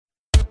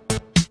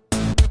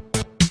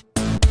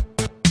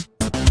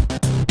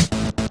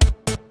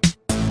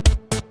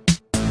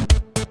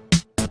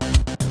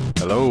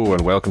Hello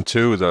and welcome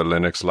to the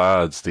Linux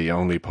Lads, the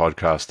only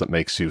podcast that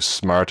makes you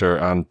smarter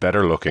and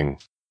better looking.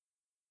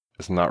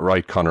 Isn't that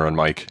right, Conor and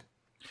Mike?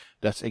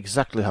 That's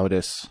exactly how it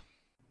is.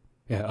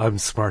 Yeah, I'm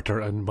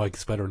smarter and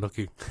Mike's better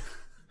looking.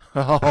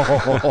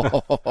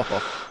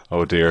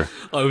 Oh dear.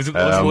 I was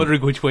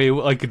wondering which way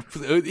I could.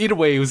 Either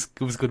way, it was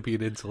going to be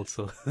an insult.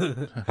 So,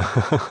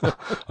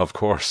 Of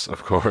course.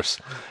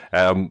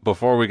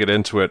 Before we get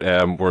into it,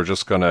 we're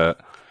just gonna.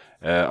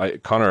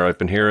 Conor, I've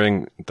been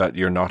hearing that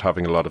you're not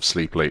having a lot of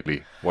sleep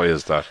lately. Why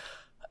is that?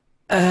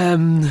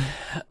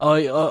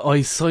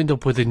 I signed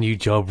up with a new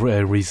job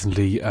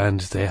recently,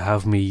 and they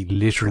have me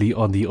literally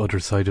on the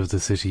other side of the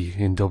city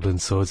in Dublin.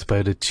 So it's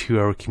about a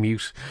 2-hour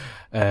commute,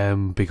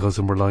 because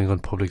I'm relying on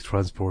public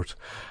transport.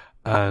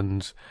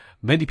 And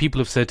many people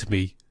have said to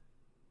me,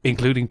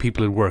 including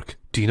people in work,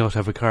 "Do you not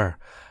have a car?"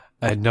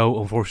 And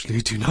no, unfortunately,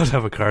 I do not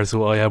have a car,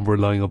 so I am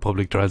relying on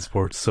public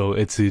transport. So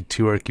it's a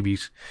 2-hour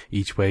commute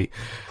each way.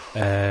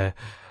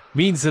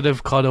 Means that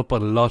I've caught up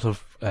on a lot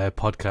of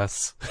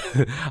podcasts,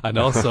 and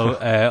also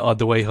on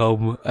the way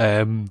home,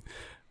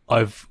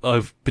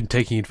 I've been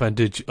taking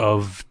advantage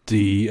of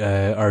the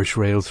Irish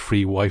Rails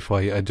free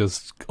Wi-Fi and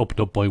just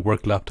opened up my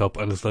work laptop,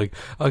 and it's like,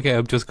 okay,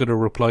 I'm just going to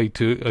reply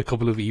to a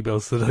couple of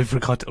emails that I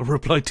forgot to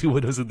reply to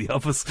when I was in the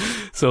office.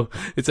 So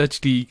it's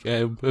actually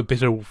a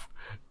bit of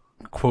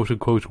quote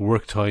unquote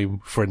work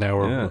time for an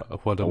hour. Yeah,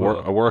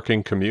 a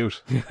working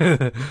commute.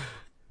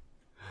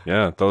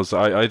 Yeah, those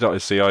I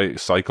see. I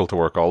cycle to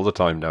work all the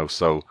time now,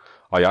 so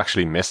I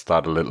actually missed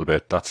that a little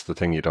bit. That's the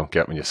thing you don't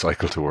get when you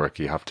cycle to work.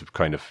 You have to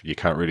you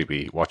can't really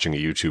be watching a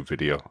YouTube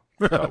video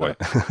that way.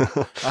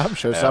 I'm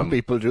sure some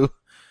people do.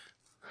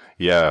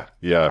 Yeah,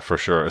 for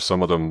sure.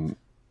 Some of them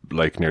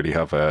like nearly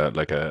have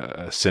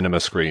a cinema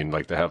screen.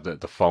 Like they have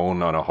the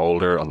phone on a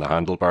holder on the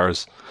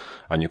handlebars,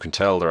 and you can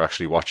tell they're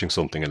actually watching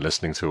something and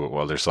listening to it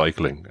while they're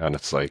cycling. And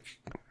it's like,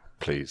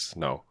 please,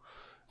 no.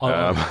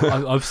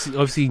 I've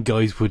seen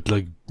guys with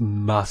like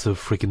massive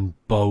freaking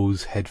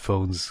Bose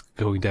headphones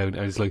going down,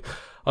 and it's like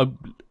I'm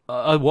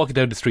walking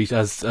down the street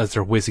as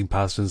they're whizzing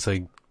past and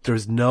saying,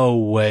 "There's no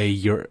way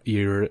you're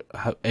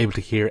able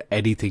to hear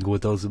anything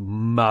with those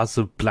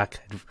massive black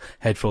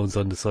headphones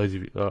on the side of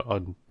you."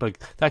 On like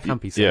that can't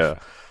be safe. Yeah,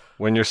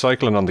 when you're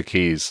cycling on the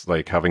keys,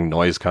 like having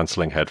noise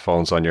cancelling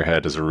headphones on your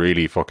head is a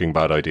really fucking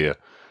bad idea.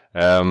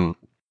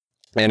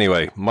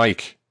 Anyway,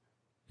 Mike,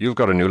 you've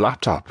got a new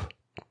laptop.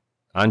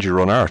 And you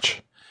run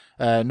Arch?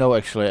 No,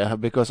 actually,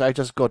 because I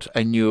just got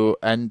a new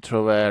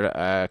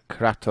Entrover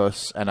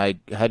Kratos, and I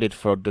had it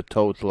for the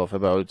total of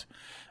about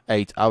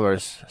 8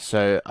 hours,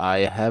 so I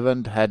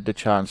haven't had the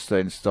chance to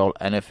install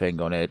anything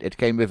on it. It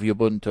came with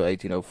Ubuntu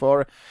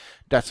 18.04.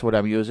 That's what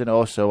I'm using.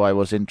 Also, I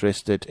was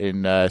interested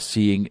in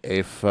seeing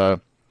if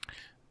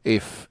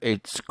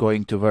it's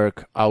going to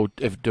work out,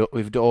 if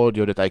the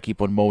audio that I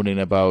keep on moaning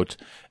about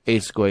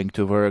is going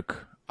to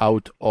work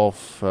out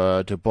of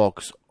the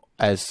box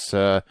as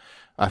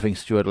I think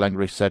Stuart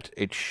Langry said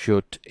it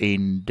should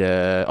on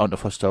the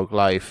Vostok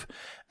Live,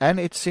 and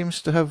it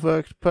seems to have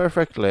worked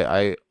perfectly.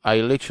 I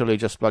literally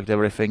just plugged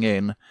everything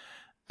in,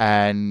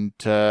 and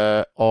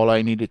all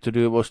I needed to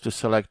do was to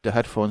select the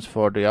headphones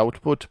for the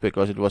output,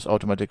 because it was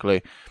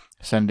automatically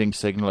sending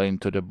signal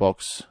into the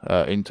box,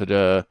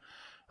 into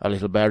a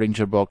little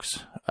Behringer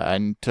box,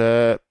 and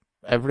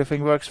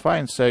everything works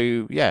fine.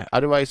 So yeah,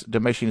 otherwise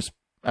the machine's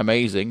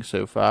amazing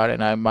so far,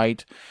 and I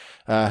might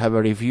have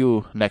a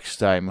review next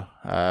time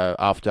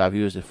after I've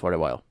used it for a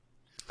while.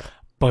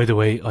 By the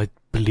way, I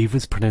believe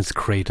it's pronounced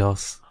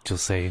Kratos.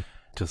 Just say.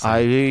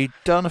 I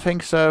don't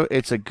think so.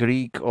 It's a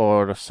Greek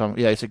or some.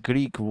 Yeah, it's a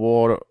Greek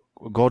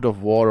god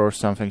of war or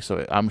something.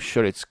 So I'm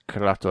sure it's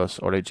Kratos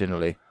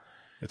originally.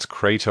 It's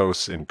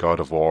Kratos in God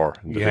of War.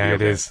 Yeah,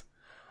 it is.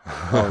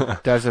 Oh,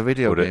 there's a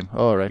video game.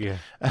 All right. Yeah.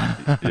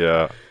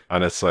 Yeah,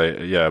 and it's like,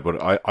 yeah, but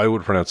I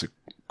would pronounce it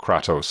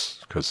Kratos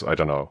because I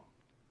don't know.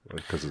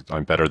 Because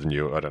I'm better than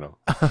you, I don't know.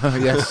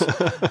 Yes,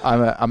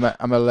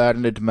 I'm a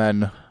learned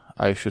man.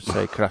 I should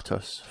say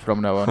Kratos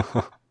from now on.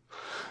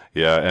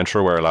 Yeah,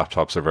 Entroware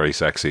laptops are very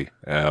sexy.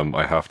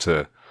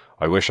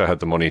 I wish I had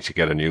the money to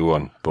get a new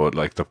one, but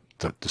like the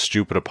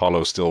stupid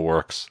Apollo still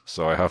works,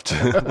 so I have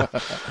to.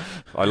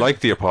 I like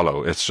the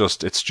Apollo. It's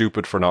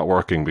stupid for not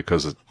working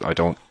because I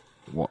don't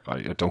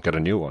get a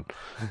new one.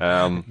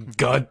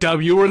 God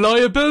damn you,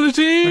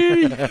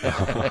 reliability!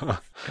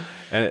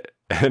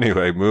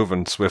 Anyway,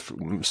 moving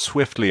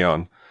swiftly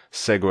on,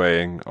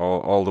 segueing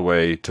all the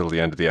way till the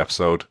end of the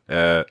episode.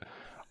 I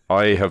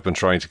have been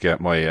trying to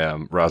get my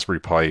Raspberry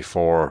Pi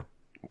 4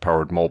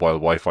 powered mobile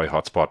Wi-Fi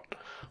hotspot.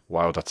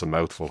 Wow, that's a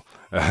mouthful.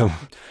 As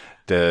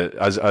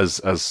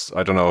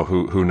I don't know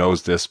who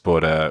knows this,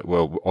 but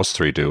well, us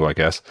three do, I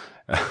guess.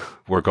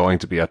 We're going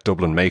to be at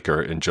Dublin Maker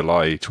in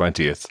July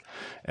 20th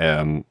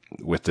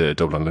with the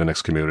Dublin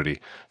Linux community.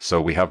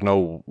 So we have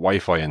no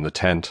Wi-Fi in the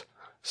tent.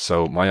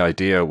 So my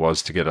idea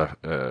was to get a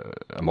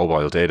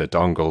mobile data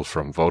dongle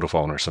from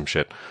Vodafone or some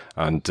shit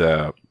and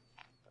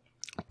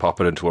pop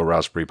it into a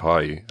Raspberry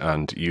Pi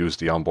and use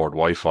the onboard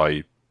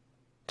Wi-Fi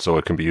so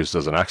it can be used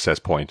as an access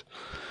point.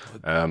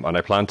 And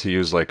I plan to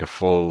use like a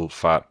full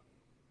fat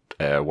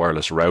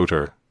wireless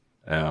router.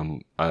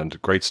 And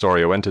great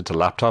story. I went into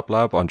Laptop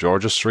Lab on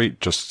Georgia Street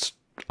just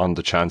on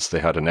the chance they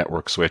had a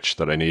network switch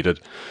that I needed.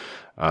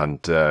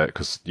 And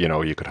because,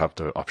 you could have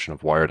the option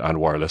of wired and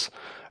wireless.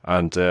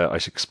 And I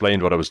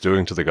explained what I was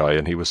doing to the guy,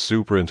 and he was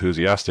super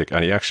enthusiastic.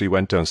 And he actually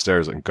went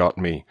downstairs and got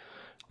me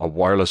a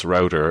wireless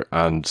router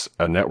and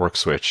a network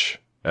switch,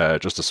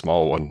 just a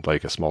small one,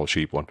 like a small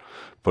cheap one.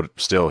 But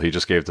still, he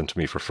just gave them to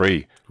me for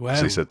free. Wow.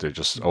 Because he said they're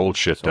just old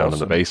shit That's down awesome. in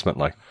the basement,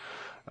 like.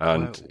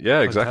 And Wow. yeah,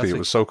 exactly. Fantastic. It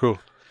was so cool.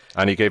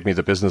 And he gave me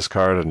the business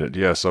card,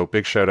 and so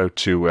big shout out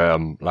to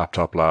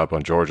Laptop Lab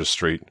on Georgia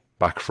Street.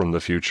 Back from the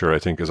Future, I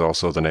think, is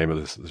also the name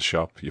of the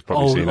shop. You've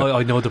probably seen it.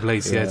 I know the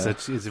place. Yeah, Yeah.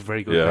 it's a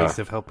very good Yeah. place.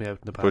 They've helped me out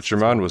in the past. But your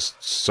as well. man was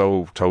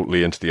so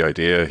totally into the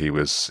idea. He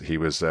was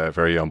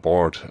very on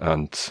board,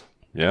 and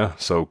yeah.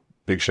 So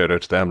big shout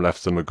out to them.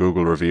 Left them a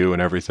Google review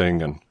and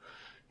everything, and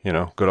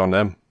good on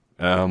them.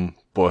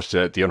 But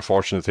the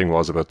unfortunate thing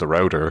was about the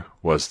router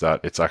was that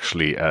it's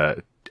actually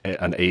an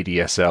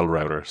ADSL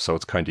router, so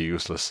it's kind of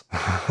useless.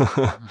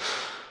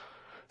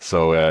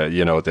 So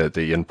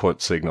the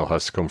input signal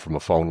has to come from a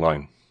phone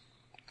line.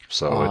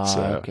 So it's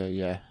okay,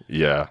 yeah.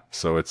 yeah.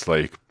 So it's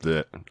like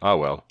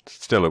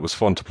still it was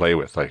fun to play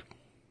with. I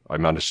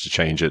managed to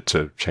change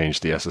the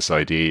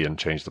SSID and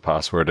change the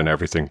password and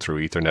everything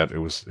through Ethernet. It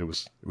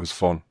was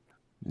fun.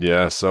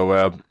 Yeah.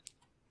 So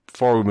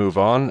before we move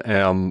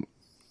on,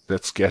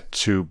 let's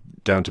get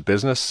down to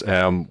business.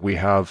 We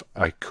have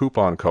a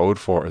coupon code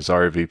for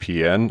Azar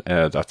VPN.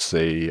 That's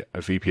a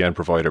VPN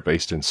provider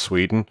based in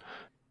Sweden.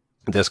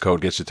 This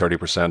code gets you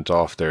 30%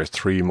 off their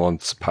 3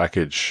 months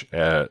package.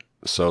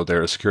 So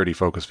they're a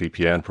security-focused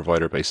VPN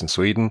provider based in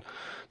Sweden.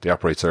 They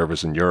operate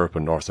servers in Europe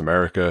and North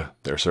America.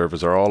 Their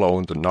servers are all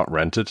owned and not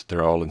rented.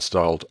 They're all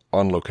installed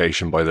on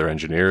location by their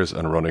engineers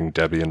and running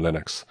Debian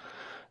Linux.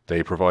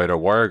 They provide a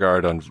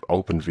WireGuard and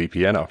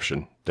OpenVPN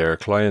option. Their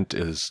client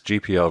is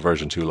GPL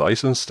version 2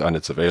 licensed, and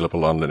it's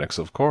available on Linux,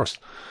 of course.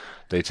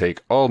 They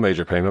take all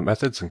major payment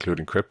methods,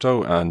 including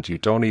crypto, and you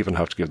don't even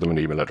have to give them an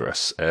email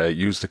address.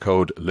 Use the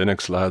code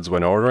LinuxLads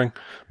when ordering.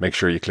 Make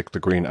sure you click the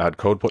green Add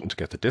Code button to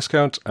get the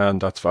discount,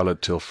 and that's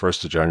valid till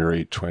 1st of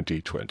January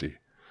 2020.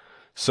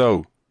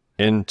 So,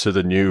 into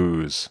the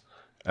news.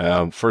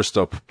 First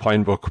up,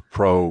 Pinebook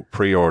Pro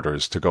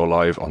pre-orders to go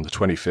live on the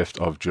 25th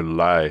of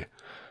July.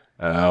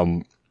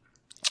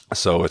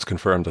 So it's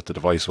confirmed that the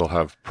device will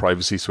have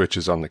privacy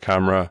switches on the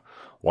camera,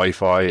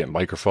 Wi-Fi and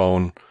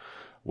microphone.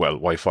 Well,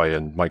 Wi-Fi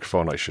and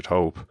microphone, I should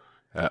hope.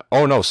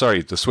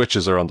 The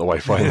switches are on the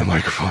Wi-Fi and the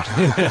microphone.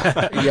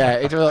 Yeah,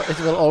 it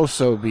will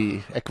also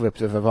be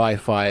equipped with a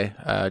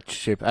Wi-Fi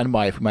chip and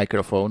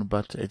microphone,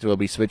 but it will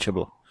be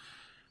switchable.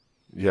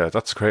 Yeah,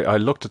 that's great. I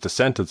looked at the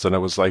sentence and I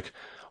was like,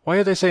 why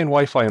are they saying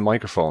Wi-Fi and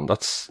microphone?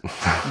 That's...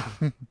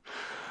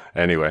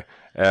 Anyway,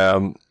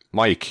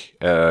 Mike,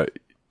 I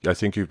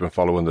think you've been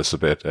following this a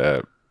bit.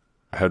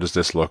 How does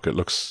this look? It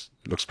looks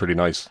pretty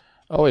nice.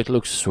 Oh, it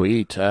looks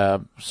sweet.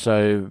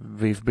 So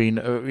we've been,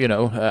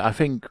 I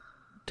think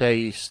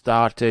they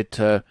started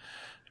showing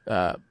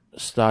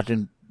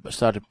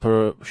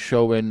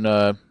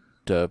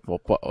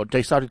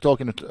they started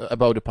talking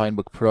about the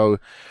Pinebook Pro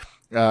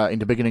in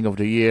the beginning of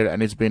the year,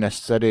 and it's been a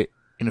steady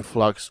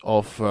influx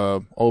of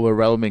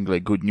overwhelmingly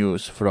good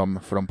news from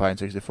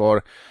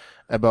Pine64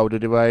 about the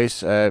device.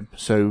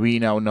 So we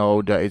now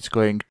know that it's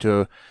going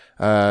to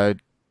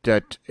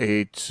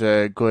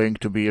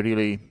be a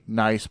really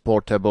nice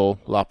portable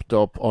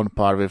laptop on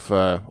par with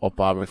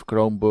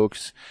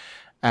Chromebooks,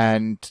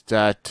 and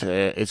that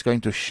it's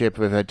going to ship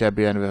with a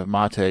Debian with a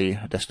Mate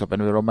desktop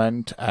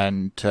environment,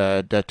 and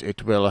that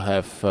it will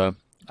have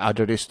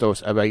other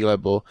distros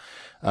available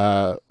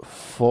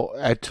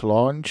at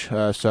launch.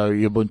 So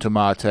Ubuntu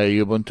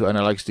Mate, Ubuntu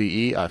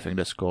NLXDE, I think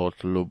that's called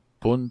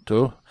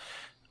Lubuntu,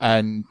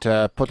 and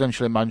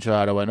potentially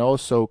Manjaro, and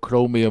also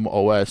Chromium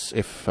OS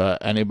if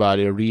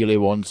anybody really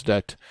wants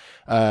that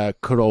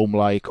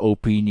Chrome-like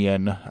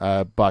opinion,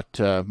 but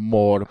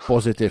more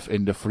positive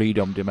in the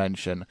freedom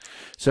dimension.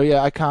 So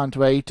yeah, I can't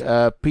wait.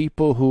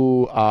 People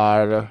who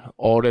are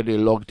already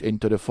logged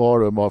into the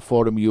forum, or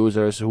forum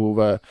users who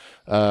were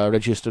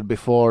registered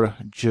before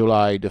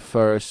July the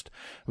 1st,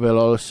 will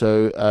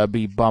also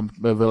be bumped.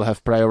 Will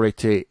have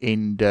priority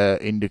in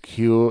the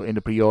queue, in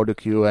the pre-order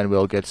queue, and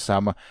will get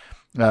some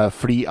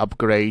free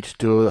upgrade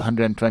to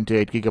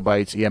 128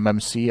 gigabytes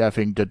eMMC. I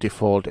think the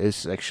default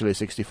is actually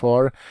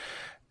 64.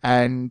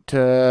 And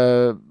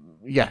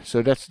yeah,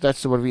 so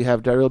that's what we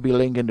have. There will be a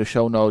link in the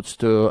show notes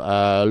to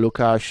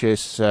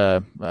Lukasz's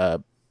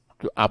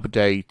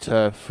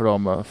update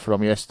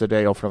from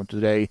yesterday or from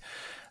today,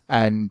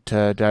 and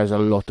there's a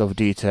lot of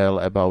detail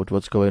about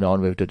what's going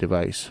on with the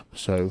device.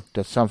 So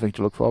that's something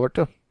to look forward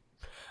to.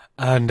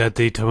 And at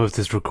the time of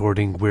this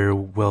recording, we're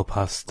well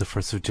past the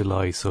 1st of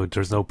July, so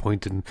there's no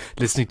point in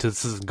listening to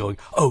this and going,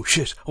 oh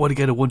shit, I want to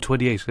get a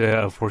 128.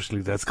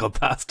 Unfortunately, that's gone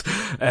past.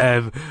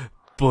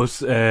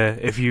 But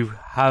if you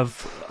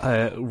have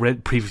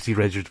previously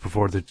registered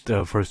before the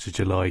 1st of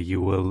July, you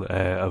will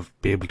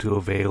be able to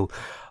avail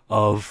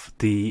of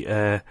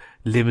the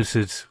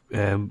limited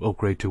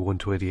upgrade to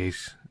 128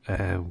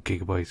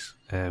 gigabyte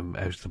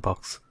out of the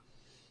box.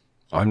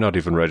 I'm not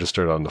even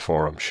registered on the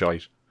forum.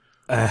 Shite.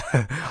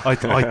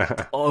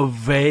 I a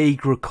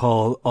vague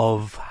recall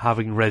of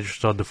having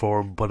registered on the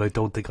forum, but I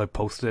don't think I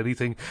posted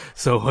anything.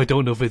 So I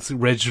don't know if it's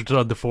registered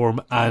on the forum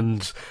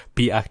and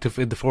be active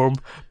in the forum.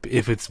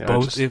 If it's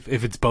both, if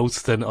it's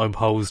both, then I'm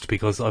hosed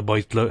because I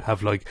might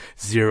have like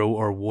 0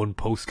 or 1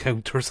 post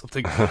count or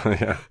something.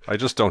 Yeah, I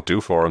just don't do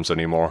forums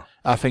anymore.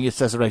 I think it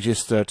says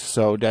registered,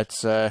 so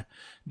that's the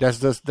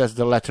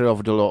letter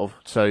of the law.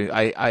 So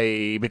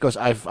because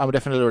I'm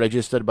definitely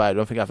registered, but I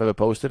don't think I've ever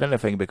posted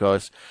anything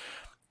because.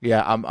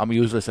 Yeah, I'm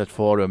useless at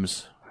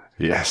forums.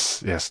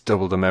 Yes,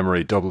 double the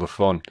memory, double the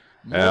fun.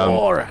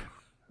 More.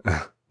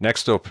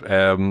 Next up,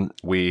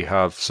 we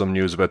have some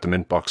news about the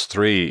Mintbox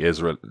 3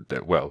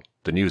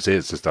 the news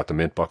is that the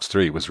Mintbox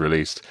 3 was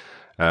released.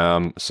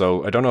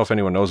 So I don't know if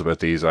anyone knows about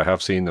these. I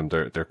have seen them.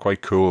 They're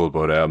quite cool,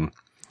 but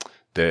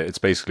it's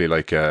basically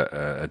like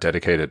a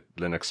dedicated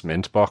Linux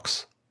Mint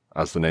box,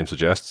 as the name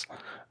suggests.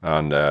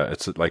 And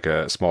it's like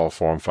a small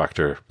form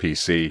factor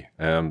PC.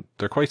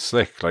 They're quite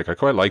slick. Like I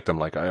quite like them.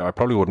 Like I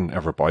probably wouldn't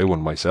ever buy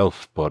one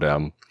myself. But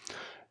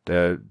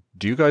do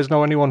you guys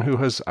know anyone who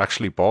has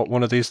actually bought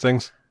one of these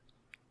things?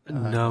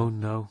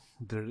 No.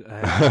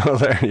 Well,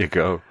 there you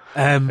go.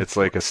 It's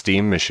like a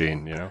Steam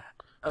machine, you know.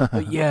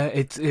 Yeah,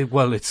 it's a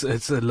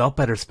lot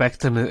better spec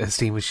than a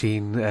Steam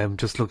machine.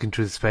 Just looking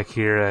through the spec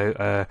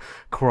here,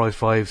 Core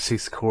i5,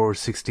 6 cores,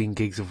 16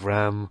 gigs of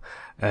RAM,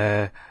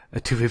 a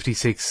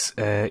 256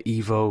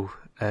 Evo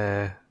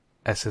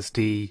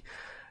SSD,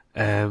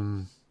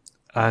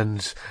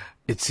 and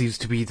it seems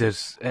to be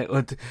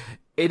that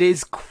it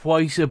is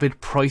quite a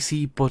bit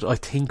pricey, but I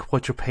think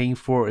what you're paying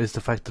for is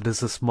the fact that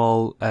it's a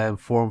small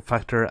form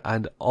factor,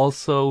 and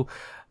also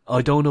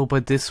I don't know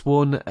about this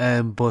one,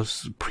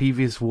 but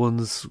previous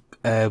ones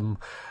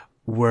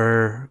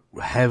were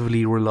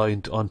heavily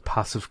reliant on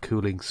passive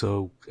cooling,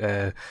 so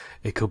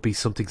it could be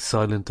something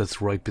silent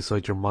that's right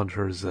beside your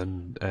monitors,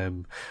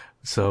 and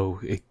so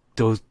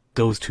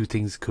those two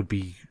things could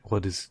be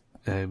what is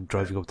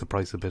driving up the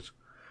price a bit.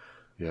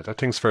 Yeah, that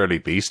thing's fairly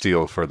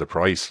bestial for the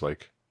price,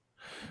 like.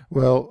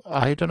 Well,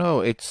 I don't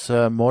know. It's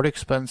more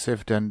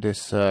expensive than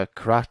this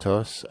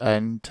Kratos,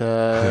 and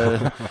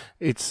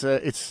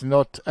it's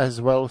not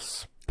as well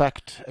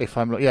spec'd. As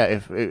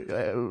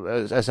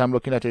I'm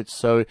looking at it,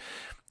 so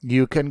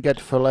you can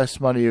get for less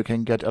money. You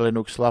can get a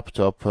Linux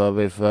laptop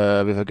with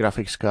a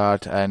graphics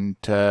card, and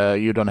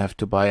you don't have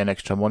to buy an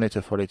extra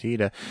monitor for it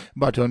either.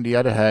 But on the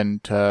other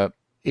hand,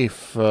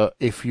 if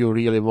you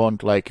really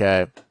want like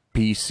a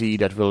PC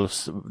that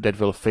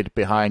will fit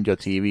behind your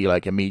TV,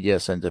 like a media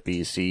center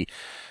PC,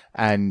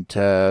 and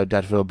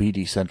that will be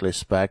decently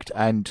spec'd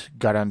and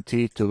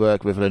guaranteed to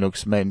work with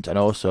Linux Mint, and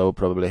also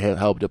probably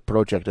help the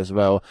project as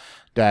well,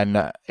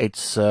 then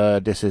this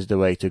is the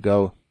way to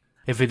go.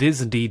 If it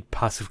is indeed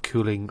passive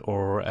cooling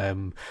or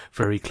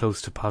very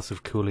close to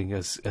passive cooling,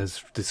 as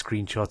the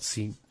screenshots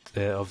seem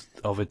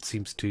of it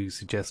seems to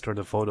suggest, or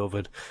the photo of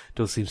it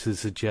does seem to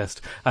suggest,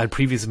 and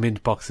previous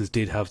Mint boxes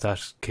did have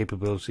that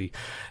capability,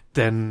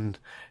 then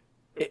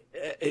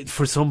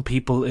for some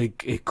people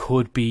it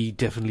could be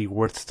definitely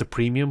worth the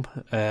premium.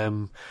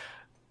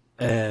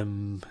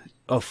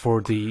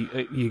 For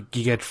the you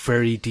get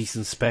very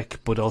decent spec,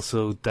 but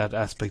also that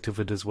aspect of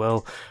it as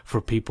well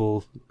for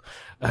people.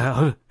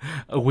 I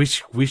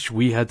wish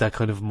we had that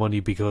kind of money,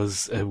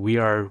 because we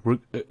are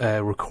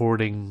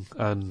recording,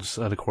 and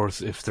of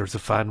course if there's a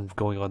fan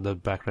going on in the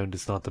background,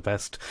 it's not the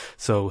best.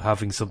 So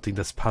having something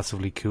that's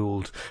passively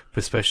cooled,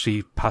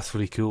 especially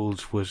passively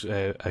cooled with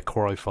a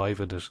Core i5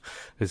 in it,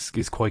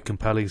 is quite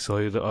compelling.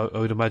 So I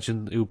would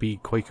imagine it would be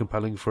quite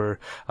compelling for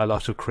a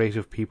lot of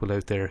creative people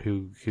out there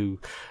who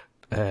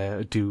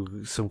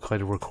do some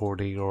kind of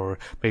recording, or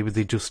maybe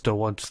they just don't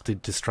want the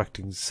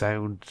distracting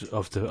sound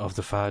of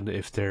the fan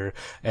if they're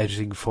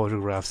editing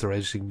photographs or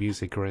editing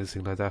music or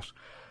anything like that.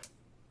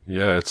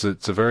 Yeah, it's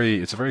a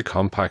very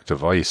compact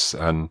device,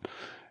 and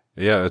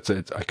yeah,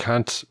 I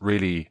can't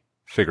really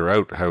figure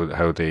out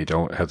how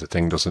the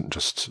thing doesn't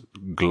just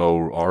glow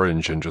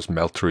orange and just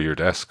melt through your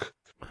desk.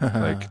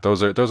 Like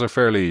those are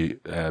fairly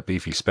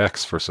beefy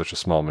specs for such a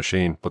small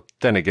machine. But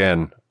then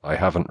again, I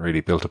haven't really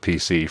built a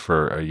PC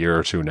for a year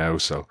or two now,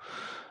 so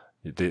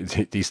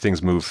these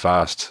things move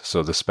fast.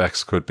 So the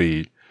specs could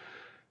be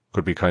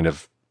kind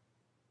of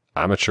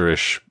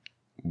amateurish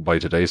by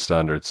today's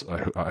standards.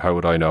 How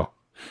would I know?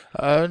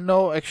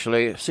 No,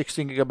 actually,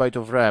 16 gigabyte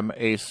of RAM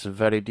is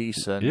very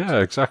decent.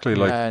 Yeah, exactly.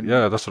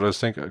 Yeah, that's what I was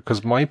thinking.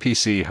 Because my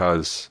PC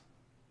has,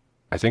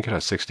 I think it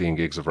has 16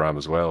 gigs of RAM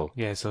as well.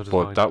 Yeah, so does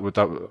but mine.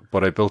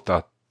 But I built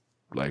that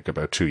like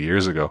about 2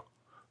 years ago,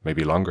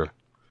 maybe longer.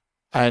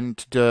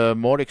 And the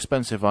more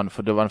expensive one,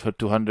 for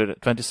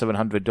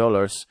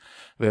 $2,700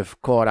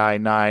 with Core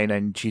i9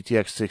 and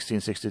GTX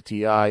 1660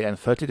 Ti and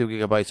 32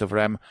 gigabytes of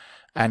RAM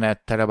and a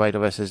terabyte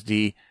of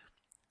SSD,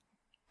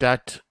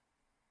 that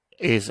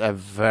is a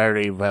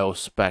very well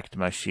spec'd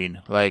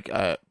machine. Like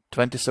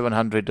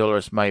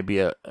 $2,700 might be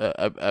a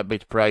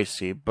bit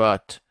pricey,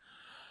 but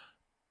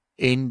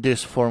in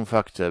this form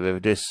factor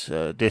with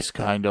this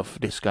kind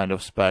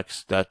of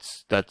specs,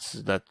 that's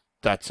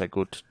a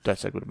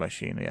good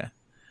machine. Yeah.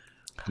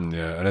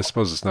 Yeah, and I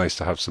suppose it's nice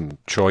to have some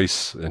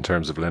choice in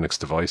terms of Linux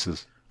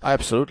devices.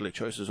 Absolutely,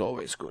 choice is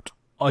always good.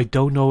 I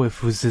don't know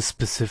if it was this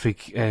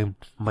specific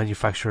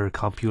manufacturer,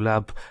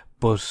 CompuLab,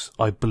 but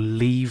I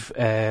believe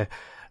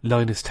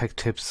Linus Tech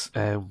Tips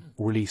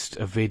released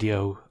a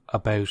video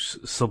about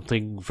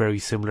something very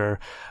similar,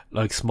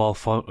 like small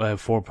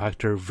form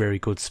factor, very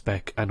good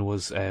spec, and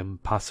was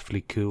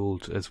passively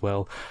cooled as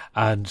well.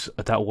 And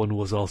that one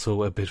was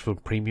also a bit of a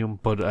premium,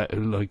 but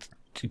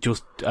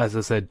just as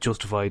I said,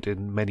 justified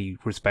in many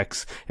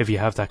respects. If you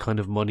have that kind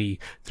of money,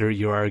 there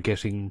you are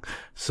getting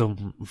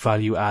some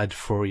value add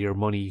for your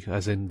money,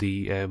 as in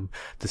the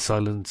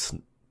silence,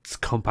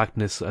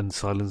 compactness, and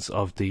silence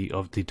of the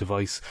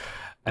device.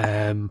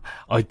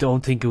 I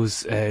don't think it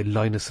was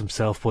Linus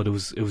himself, but it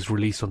was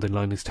released on the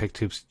Linus Tech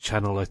Tips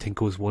channel. I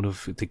think it was one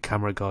of the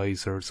camera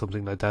guys or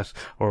something like that,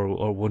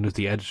 or one of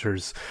the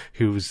editors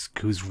who's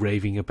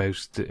raving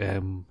about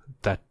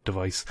that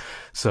device.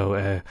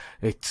 So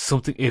it's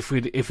something. If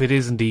it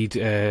is indeed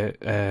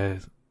the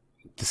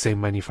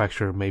same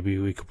manufacturer, maybe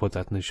we could put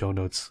that in the show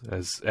notes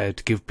as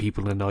to give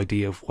people an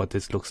idea of what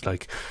this looks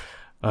like.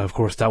 Of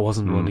course, that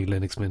wasn't running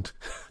Linux Mint.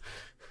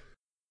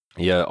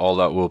 Yeah, all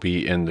that will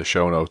be in the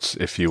show notes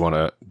if you want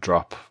to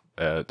drop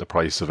the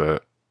price of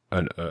a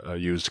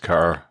used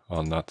car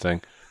on that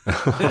thing.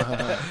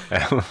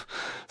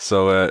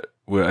 So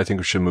I think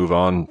we should move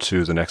on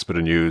to the next bit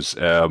of news.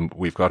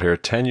 We've got here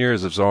 10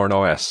 years of Zorin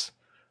OS.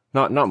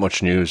 Not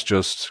much news,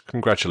 just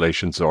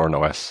congratulations, Zorin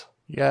OS.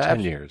 Yeah,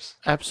 10 years.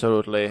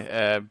 Absolutely.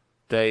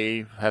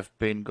 They have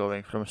been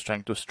going from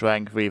strength to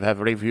strength. We have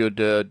reviewed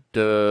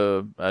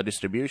the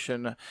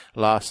distribution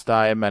last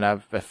time,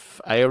 and if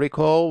I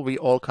recall, we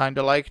all kind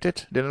of liked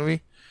it, didn't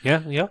we?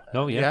 Yeah.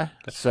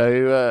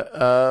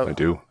 So I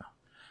do.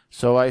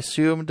 So I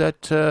assume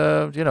that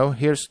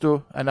here's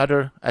to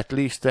another at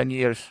least 10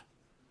 years.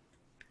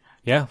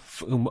 Yeah,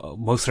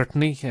 most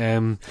certainly.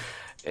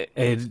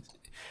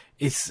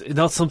 It's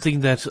not something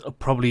that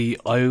probably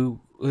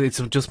it's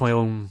just my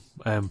own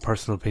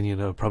personal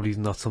opinion. Probably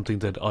not something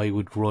that I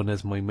would run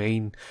as my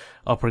main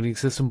operating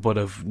system, but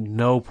I've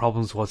no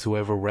problems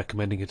whatsoever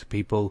recommending it to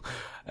people.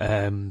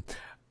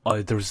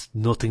 There's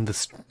nothing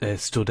that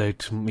stood out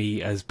to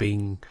me as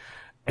being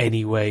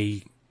any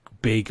way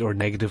big or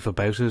negative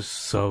about it.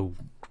 So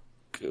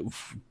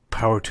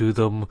power to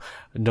them.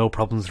 No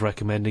problems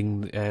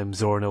recommending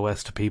Zorin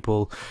OS to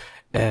people.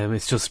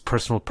 It's just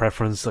personal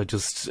preference. I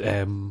just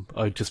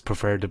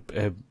prefer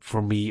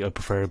for me, I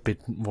prefer a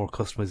bit more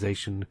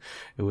customization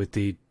with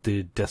the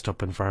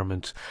desktop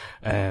environment.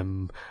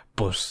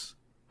 But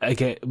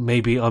again,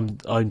 maybe I'm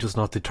just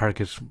not the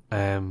target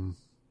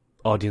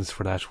audience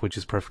for that, which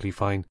is perfectly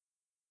fine.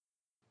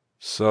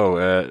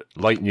 So,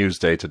 light news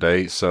day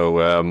today.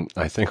 So,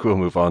 I think we'll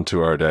move on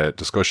to our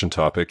discussion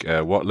topic.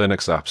 What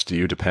Linux apps do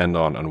you depend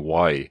on and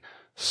why?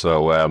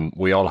 So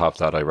we all have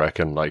that, I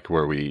reckon, like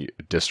where we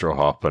distro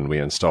hop and we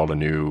install a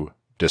new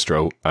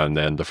distro, and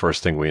then the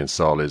first thing we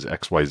install is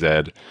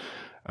XYZ,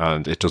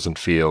 and it doesn't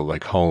feel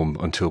like home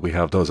until we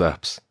have those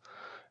apps.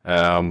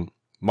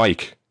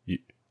 Mike,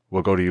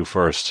 we'll go to you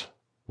first.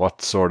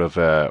 What sort of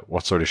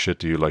shit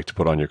do you like to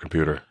put on your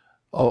computer?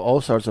 Oh, all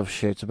sorts of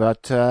shit,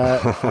 but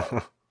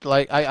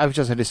like I've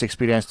just had this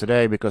experience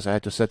today because I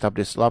had to set up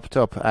this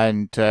laptop,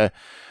 and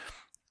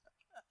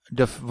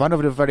one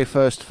of the very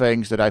first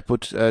things that I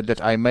put that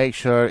I make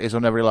sure is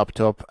on every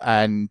laptop,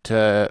 and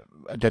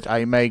that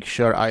I make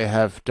sure I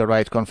have the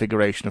right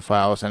configuration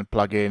files and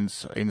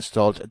plugins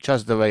installed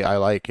just the way I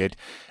like it,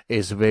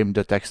 is Vim,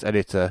 the text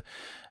editor.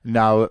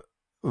 Now,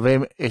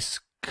 Vim is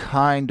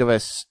kind of a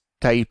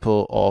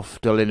staple of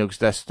the Linux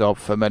desktop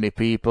for many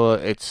people.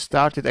 It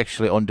started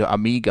actually on the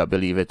Amiga,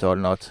 believe it or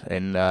not,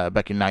 in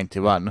back in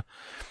 '91.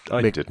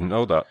 I didn't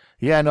know that.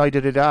 Yeah, neither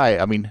did I.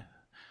 I mean,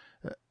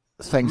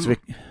 thanks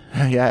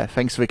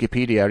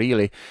Wikipedia,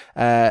 really.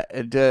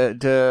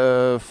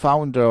 The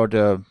founder or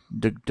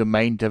the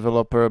main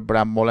developer,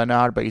 Bram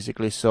Molenaar,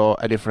 basically saw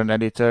a different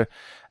editor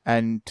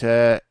and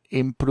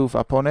improved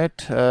upon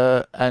it,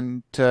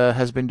 and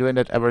has been doing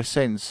it ever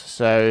since.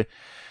 So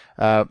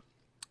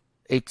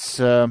it's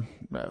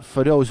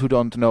for those who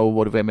don't know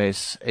what Vim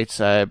is, it's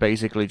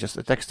basically just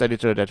a text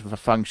editor that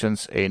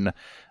functions in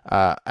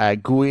a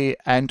GUI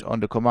and on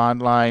the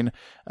command line.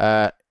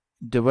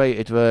 The way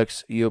it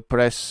works, you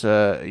press,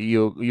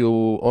 you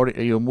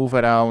move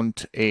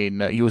around in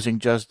using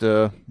just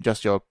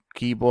your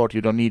keyboard.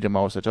 You don't need a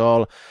mouse at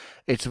all.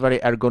 It's very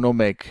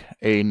ergonomic.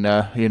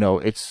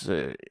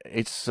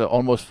 It's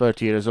almost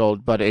 30 years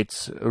old, but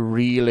it's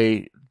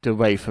really the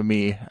way for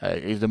me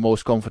is the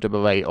most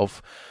comfortable way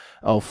of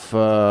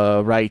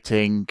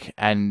writing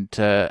and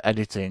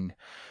editing.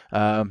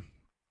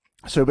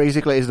 So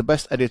basically, it's the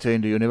best editor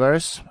in the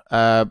universe.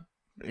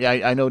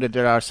 I know that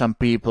there are some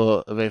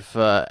people with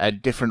a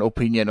different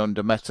opinion on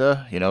the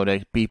matter.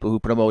 The people who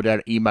promote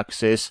their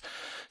Emaxes,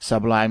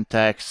 Sublime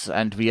Text,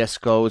 and VS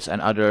Codes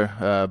and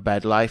other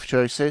bad life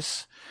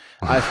choices.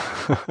 I've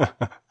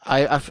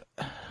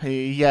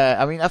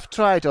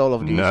tried all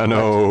of these.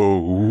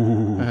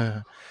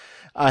 No.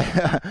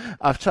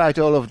 I've tried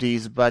all of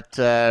these, but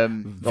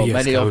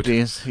many of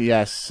these.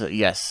 Yes,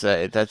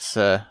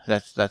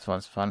 that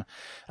one's fun,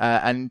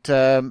 and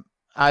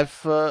I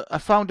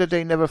found that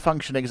they never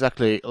function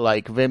exactly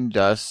like Vim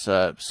does.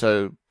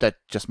 So that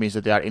just means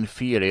that they are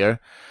inferior.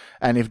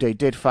 And if they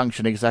did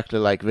function exactly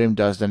like Vim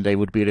does, then they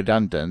would be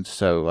redundant.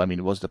 So, I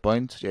mean, what's the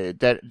point?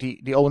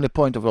 The only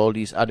point of all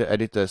these other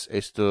editors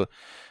is to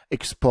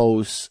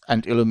expose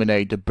and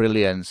illuminate the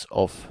brilliance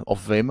of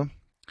Vim.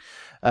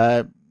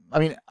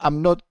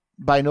 I'm not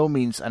by no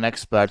means an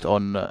expert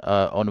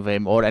on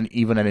Vim or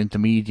even an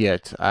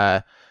intermediate,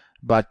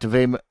 but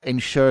Vim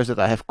ensures that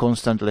I have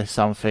constantly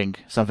something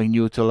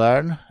new to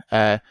learn.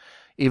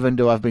 Even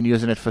though I've been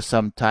using it for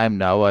some time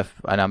now,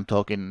 and I'm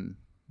talking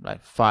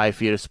like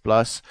 5 years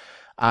plus,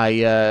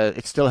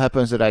 it still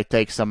happens that I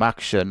take some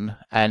action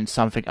and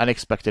something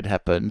unexpected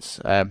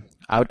happens. I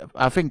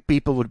think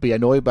people would be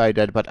annoyed by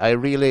that, but I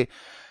really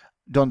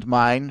don't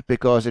mind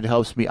because it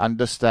helps me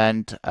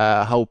understand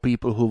how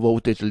people who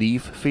voted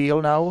leave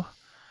feel now.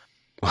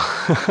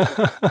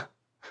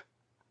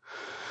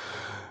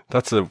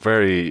 That's a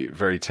very,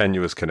 very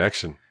tenuous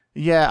connection.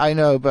 Yeah, I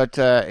know, but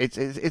it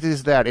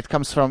is there. It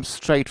comes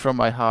straight from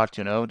my heart,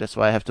 That's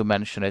why I have to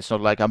mention it. It's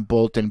not like I'm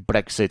bolting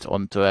Brexit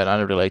onto an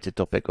unrelated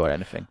topic or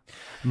anything.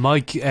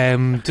 Mike,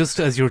 just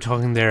as you were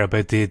talking there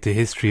about the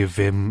history of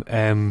Vim,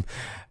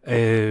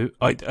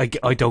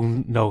 I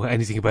don't know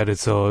anything about it,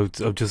 so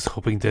I'm just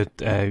hoping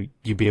that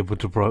you'd be able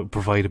to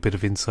provide a bit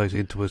of insight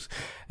into it.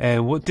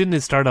 Didn't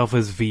it start off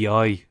as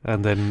VI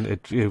and then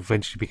it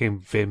eventually became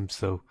Vim?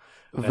 So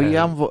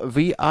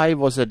VI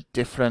was a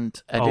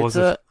different editor. Oh, was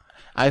it?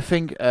 I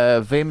think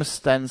Vim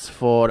stands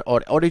for,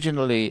 or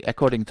originally,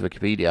 according to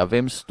Wikipedia,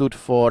 Vim stood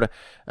for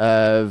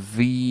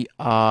VI.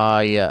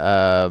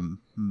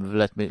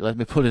 Let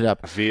me pull it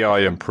up. VI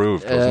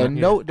improved, wasn't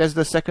it? No, that's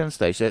the second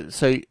stage.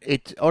 So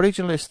it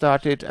originally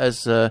started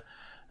as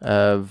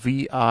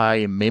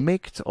VI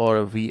mimicked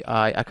or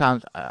VI. I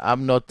can't.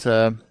 I'm not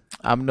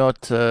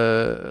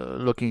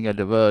looking at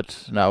the word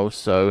now.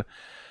 So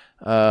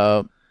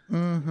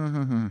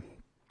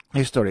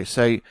history.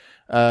 So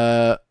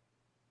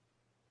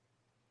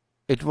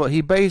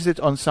he based it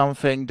on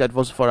something that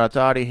was for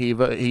Atari.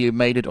 He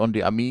made it on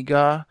the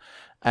Amiga.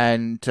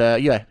 And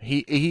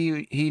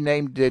he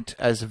named it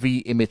as V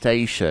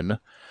imitation,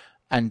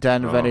 and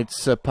then when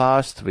it's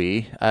past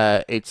V,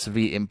 it's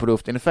V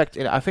improved. In fact,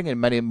 I think in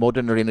many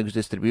modern Linux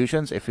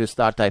distributions, if you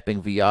start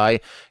typing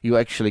VI, you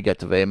actually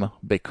get Vim,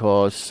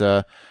 because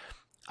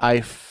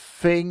I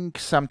think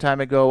some time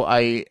ago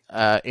I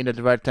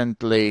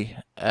inadvertently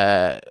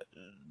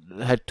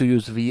had to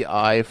use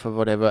VI for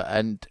whatever,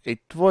 and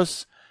it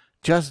was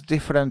just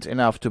different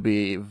enough to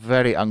be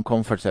very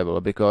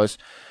uncomfortable, because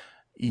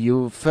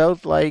you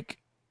felt like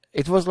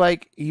it was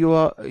like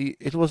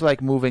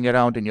moving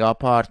around in your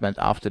apartment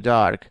after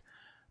dark,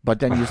 but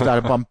then you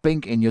start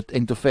bumping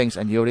into things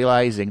and you're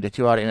realizing that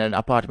you are in your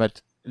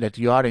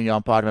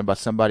apartment, but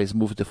somebody's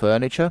moved the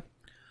furniture.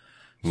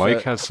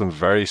 Mike has some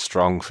very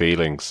strong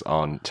feelings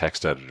on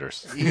text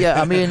editors.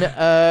 Yeah, I mean,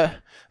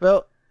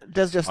 well,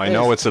 that's just. I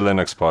know it's a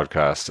Linux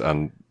podcast,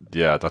 and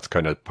yeah, that's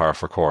kind of par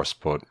for course,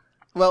 but.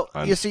 Well,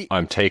 you see,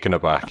 I'm taken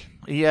aback.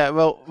 Yeah,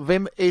 well,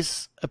 Vim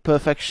is a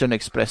perfection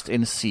expressed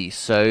in C,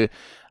 so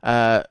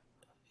I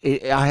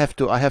have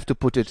to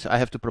put it. I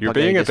have to propagate.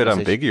 You're being a bit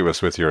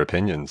ambiguous with your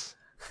opinions.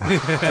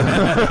 Are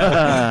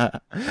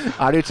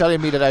you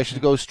telling me that I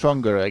should go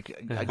stronger?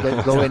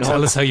 Go in.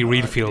 Tell us how you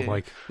really feel,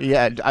 Mike.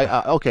 Yeah,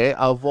 okay.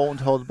 I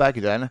won't hold back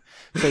then.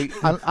 So,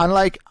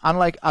 unlike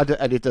other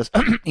editors,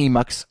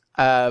 Emacs.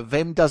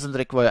 Vim doesn't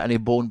require any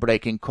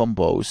bone-breaking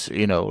combos,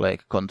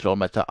 like Control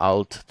Meta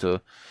Alt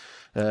to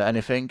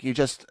anything. You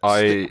just.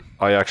 I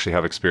actually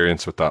have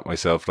experience with that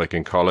myself. Like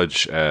in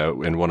college,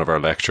 in one of our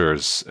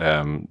lectures,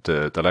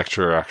 the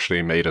lecturer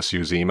actually made us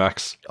use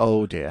Emacs.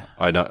 Oh dear.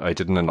 I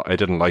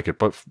didn't like it,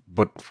 but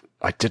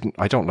I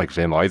don't like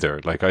Vim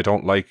either. Like I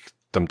don't like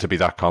them to be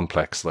that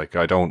complex. Like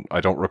I don't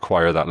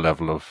require that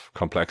level of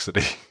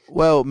complexity.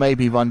 Well,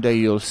 maybe one day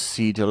you'll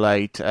see the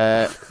light.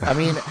 I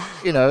mean,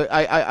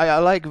 I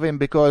like Vim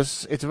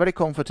because it's very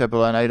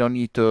comfortable and I don't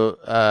need to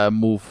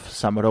move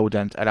some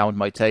rodent around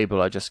my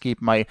table. I just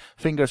keep my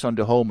fingers on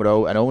the home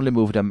row and only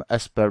move them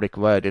as per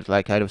required. It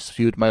kind of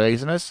suit my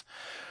laziness.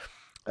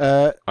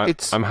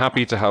 I'm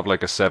happy to have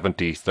like a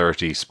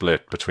 70-30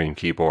 split between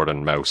keyboard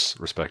and mouse,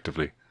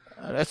 respectively.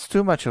 That's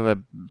too much.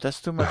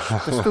 That's too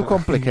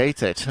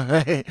complicated.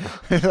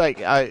 Like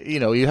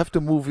you have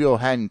to move your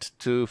hand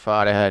too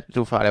far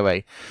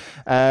away,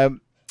 and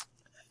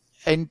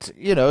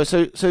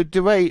so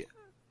the way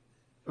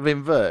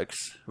Vim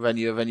works when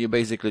you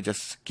basically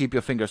just keep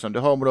your fingers on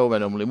the home row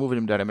and only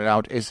moving them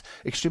around is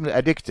extremely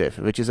addictive,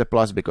 which is a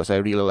plus because I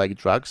really like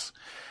drugs,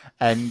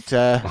 and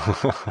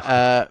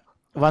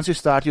once you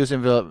start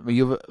using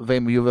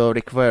Vim, you will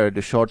require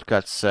the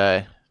shortcuts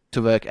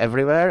to work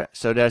everywhere.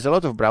 So there's a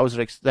lot of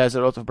browser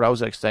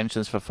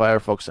extensions for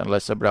Firefox and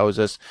lesser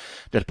browsers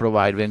that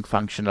provide Vim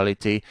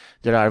functionality.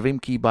 There are Vim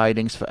key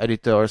bindings for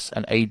editors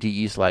and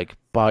ADEs like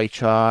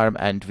PyCharm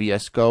and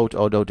VS Code,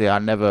 although they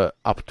are never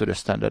up to the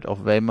standard of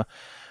Vim.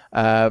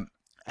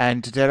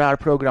 And there are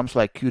programs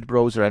like Qt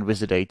Browser and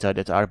Wizardata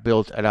that are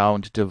built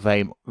around the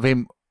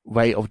Vim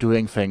way of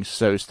doing things.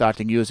 So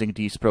starting using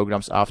these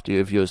programs after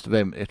you've used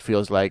Vim, it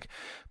feels like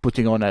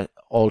putting on an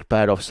old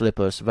pair of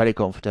slippers, very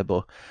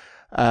comfortable.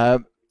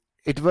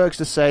 It works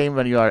the same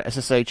when you are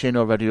SSH in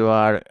or when you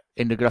are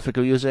in the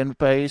graphical user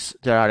interface.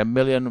 There are a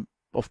million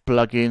of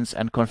plugins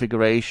and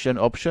configuration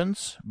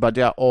options, but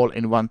they are all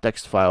in one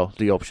text file,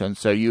 the options.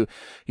 So you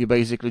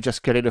basically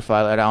just carry the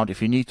file around.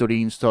 If you need to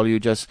reinstall, you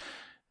just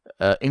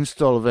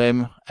install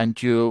Vim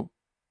and you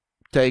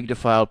take the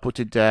file, put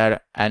it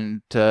there,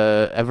 and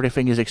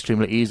everything is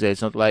extremely easy.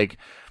 It's not like...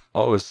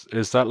 Oh,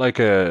 is that like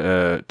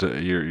your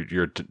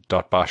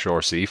 .bash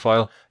RC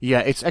file?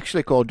 Yeah, it's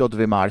actually called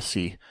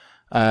 .vimrc.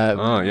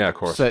 Oh yeah, of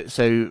course. So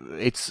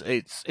it's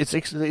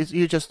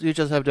you just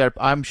have there.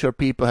 I'm sure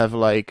people have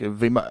like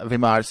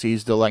vimrc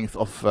is the length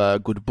of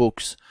good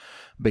books,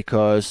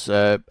 because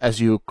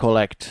as you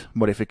collect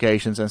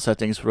modifications and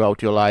settings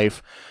throughout your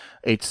life,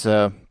 it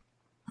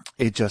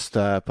just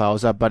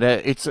piles up. But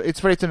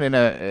it's written in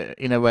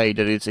a way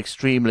that it's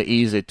extremely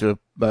easy to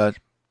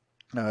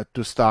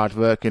start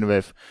working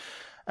with.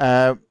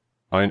 I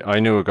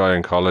knew a guy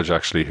in college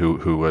actually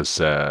who was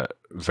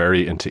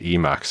very into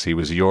Emacs. He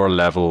was your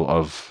level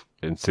of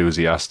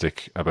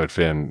enthusiastic about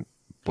Vim,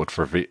 but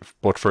for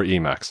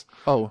Emacs.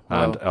 Oh,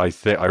 well. And I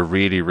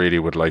really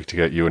would like to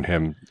get you and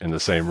him in the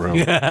same room.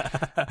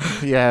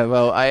 Yeah,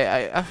 well,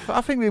 I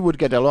think we would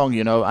get along.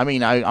 You know, I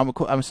mean,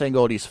 I'm saying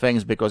all these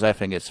things because I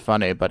think it's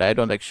funny, but I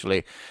don't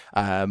actually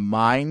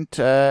mind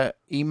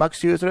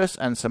Emacs users,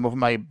 and some of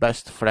my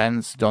best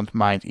friends don't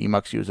mind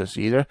Emacs users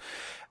either.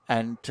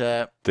 And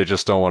they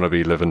just don't want to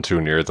be living too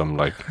near them,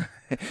 like.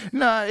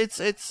 No, it's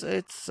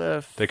they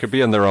could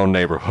be in their own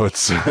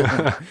neighborhoods.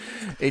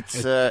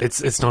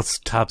 It's not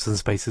tabs and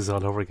spaces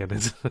all over again,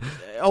 is it?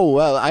 Oh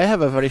well, I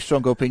have a very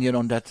strong opinion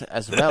on that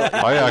as well.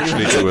 I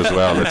actually do as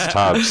well. It's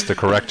tabs. The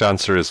correct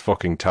answer is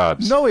fucking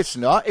tabs. No, it's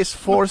not. It's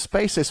 4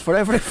 spaces for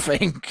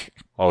everything.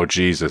 Oh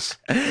Jesus.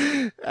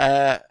 I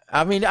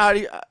mean, are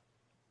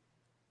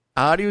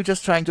you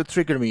just trying to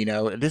trigger me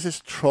now? This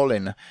is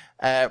trolling.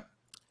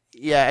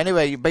 Yeah,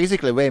 anyway,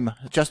 basically Vim,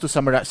 just to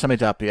sum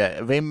it up,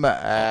 yeah, Vim...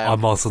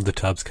 I'm also in the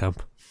tabs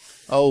camp.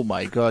 Oh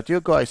my god, you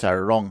guys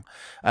are wrong.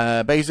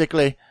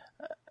 Basically,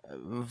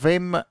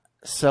 Vim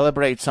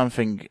celebrates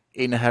something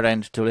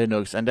inherent to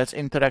Linux, and that's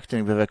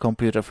interacting with a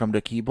computer from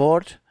the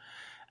keyboard.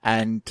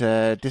 And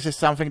this is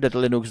something that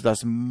Linux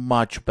does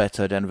much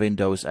better than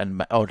Windows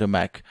or the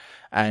Mac.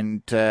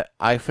 And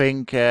I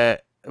think...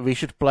 we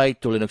should play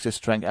to Linux's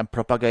strength and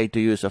propagate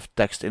the use of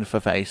text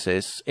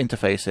interfaces,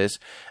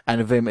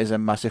 and Vim is a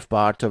massive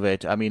part of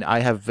it. I mean, I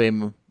have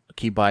Vim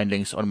key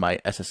bindings on my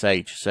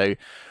SSH, so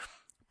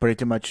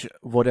pretty much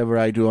whatever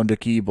I do on the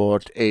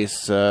keyboard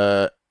is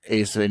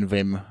in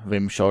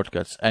Vim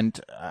shortcuts.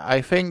 And I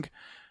think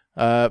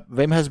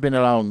Vim has been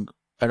around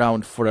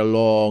for a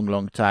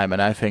long time, and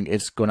I think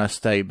it's gonna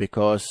stay,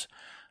 because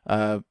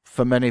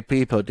for many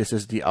people this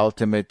is the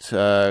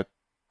ultimately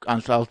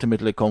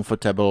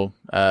comfortable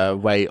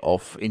way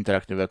of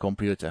interacting with a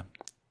computer.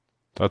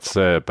 That's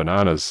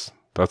bananas.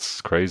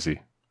 That's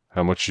crazy.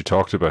 How much you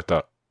talked about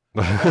that.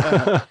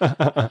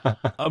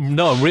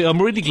 No,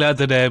 I'm really glad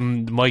that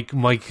Mike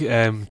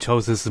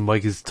chose this, and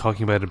Mike is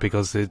talking about it,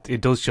 because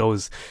it does show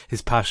his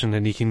passion,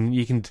 and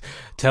you can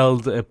tell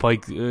that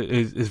Mike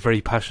is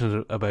very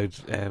passionate about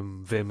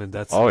Vim, and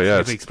that's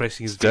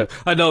expressing his view.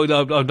 I know,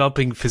 I'm not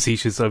being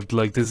facetious. I'm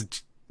like, this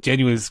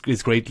genuine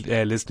is great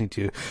listening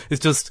to you.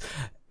 It's just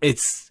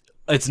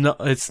it's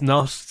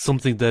not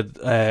something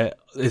that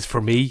is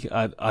for me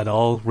at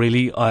all,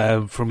 really.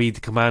 For me, the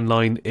command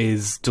line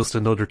is just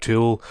another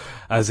tool,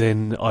 as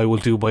in I will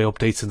do my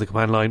updates in the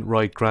command line.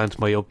 Right, Grant,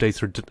 my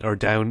updates are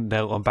down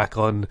now. I'm back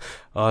on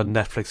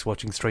Netflix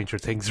watching Stranger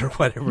Things or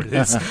whatever it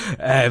is.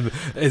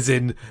 As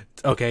in,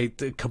 okay,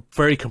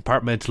 very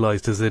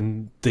compartmentalized. As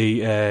in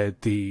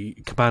the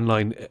command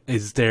line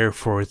is there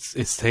for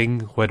its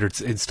thing, whether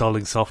it's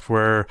installing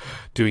software,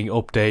 doing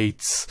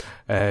updates,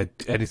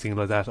 anything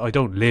like that. I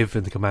don't live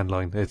in the command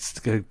line. It's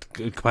the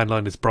command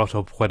line is brought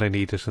up when I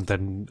need it, and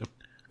then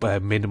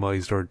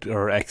minimized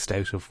or X'd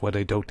out of when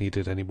I don't need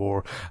it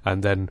anymore,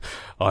 and then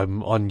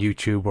I'm on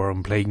YouTube, or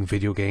I'm playing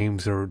video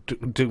games, or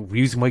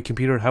using my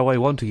computer how I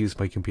want to use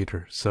my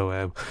computer.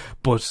 So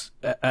but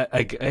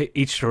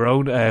each their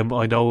own.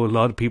 I know a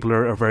lot of people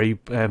are very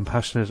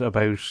passionate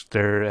about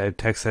their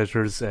text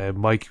editors,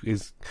 Mike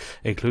is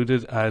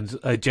included, and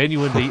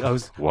genuinely I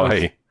was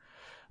why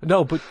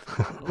no but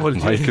well,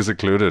 Mike is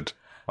included.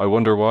 I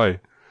wonder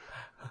why.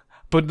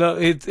 But no,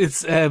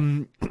 it's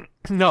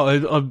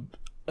no.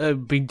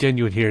 I'm being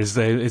genuine here. Is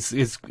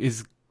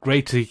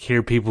great to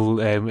hear people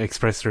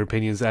express their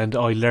opinions, and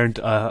I learned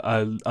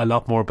a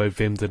lot more about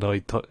Vim than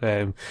I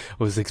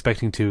was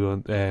expecting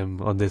to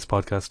on this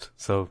podcast.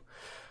 So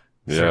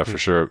yeah, certainly. for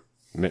sure.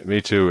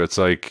 Me too. It's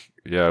like,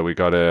 yeah, we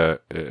got a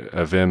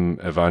Vim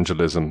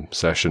evangelism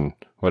session,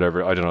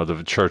 whatever. I don't know,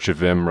 the Church of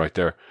Vim right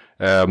there.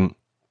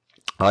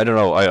 I don't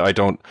know. I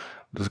don't,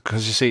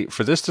 because you see,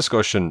 for this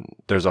discussion,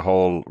 there's a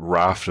whole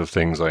raft of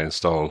things I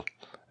install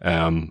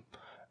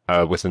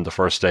within the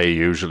first day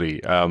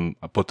usually.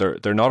 But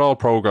they're not all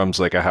programs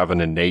like I have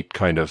an innate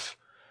kind of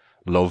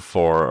love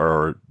for,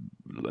 or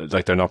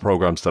like they're not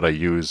programs that I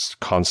use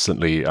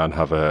constantly and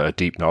have a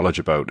deep knowledge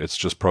about. It's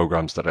just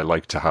programs that I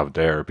like to have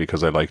there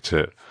because I like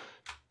to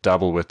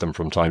dabble with them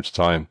from time to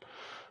time.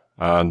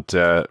 And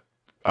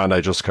I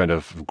just kind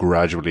of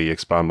gradually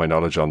expand my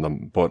knowledge on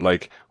them. But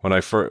like when I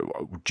first,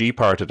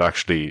 Gparted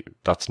actually,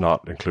 that's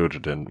not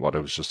included in what I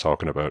was just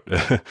talking about.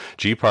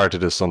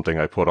 Gparted is something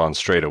I put on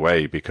straight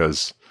away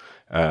because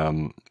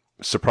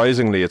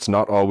surprisingly, it's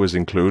not always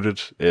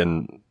included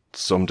in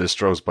some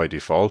distros by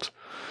default,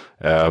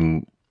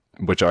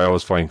 which I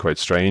always find quite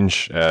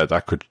strange.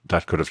 That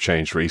could have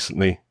changed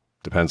recently.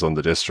 Depends on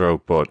the distro,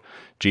 but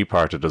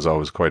Gparted is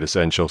always quite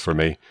essential for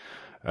me.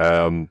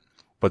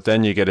 But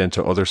then you get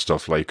into other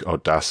stuff like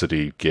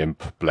Audacity,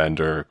 GIMP,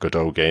 Blender,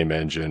 Godot Game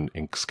Engine,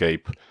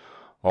 Inkscape,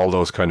 all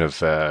those kind of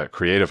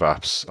creative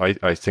apps.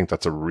 I think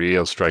that's a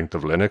real strength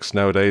of Linux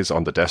nowadays,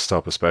 on the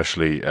desktop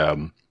especially,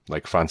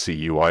 like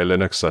fancy UI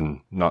Linux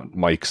and not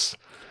Mike's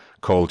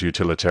cold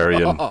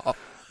utilitarian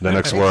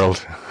Linux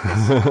world.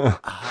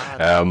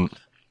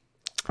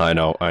 I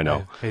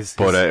know. His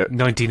But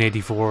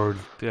 1984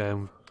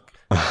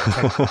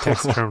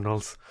 text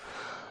terminals.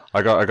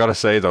 I gotta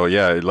say though,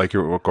 yeah, like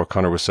what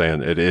Conor was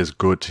saying, it is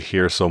good to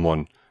hear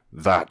someone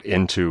that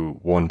into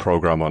one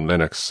program on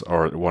Linux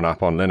or one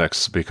app on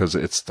Linux, because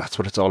that's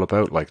what it's all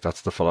about. Like,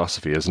 that's the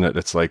philosophy, isn't it?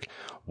 It's like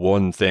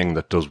one thing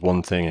that does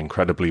one thing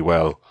incredibly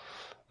well.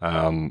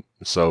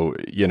 So,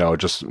 you know,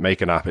 just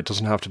make an app. It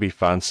doesn't have to be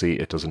fancy.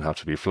 It doesn't have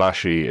to be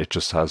flashy. It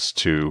just has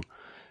to,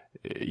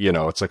 you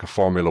know, it's like a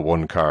Formula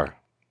One car.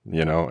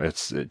 You know,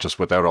 it's just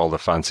without all the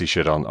fancy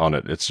shit on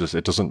it. It's just,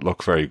 it doesn't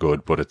look very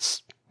good, but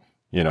it's,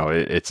 you know,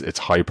 it's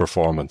high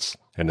performance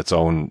in its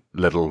own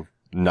little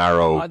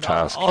narrow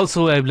task.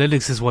 Also,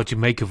 Linux is what you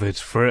make of it.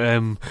 For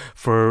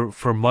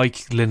Mike,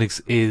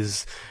 Linux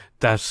is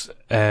that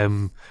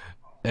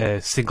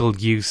single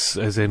use,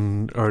 as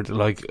in, or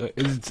like,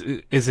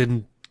 is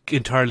in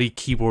entirely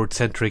keyboard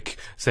centric,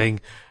 saying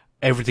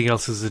everything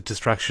else is a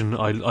distraction.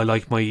 I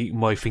like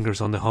my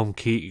fingers on the home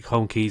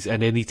keys,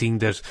 and anything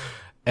that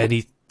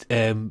any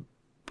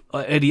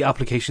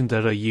application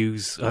that I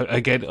use,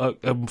 again,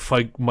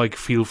 Mike,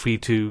 feel free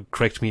to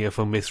correct me if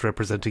I'm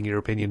misrepresenting your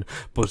opinion,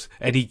 but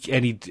any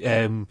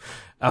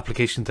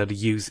application that I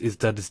use is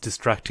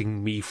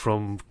distracting me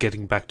from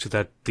getting back to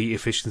the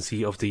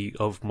efficiency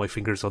of my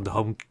fingers on the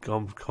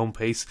home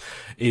pace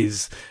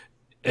is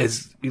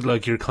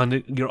like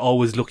you're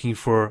always looking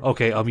for,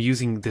 okay, I'm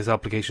using this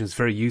application, it's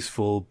very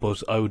useful,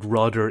 but I would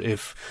rather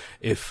if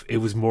it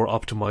was more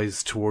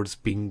optimized towards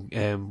being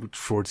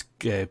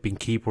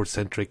keyboard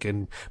centric,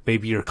 and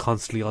maybe you're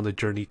constantly on a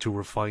journey to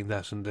refine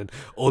that, and then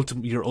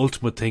your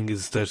ultimate thing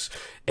is that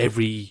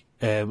every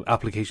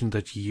application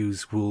that you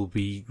use will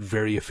be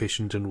very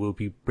efficient and will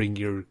bring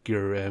your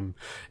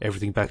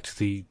everything back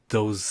to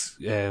those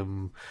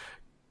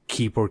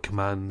keyboard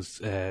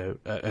commands,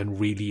 and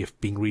really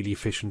being really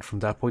efficient from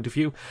that point of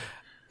view.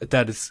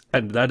 That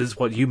is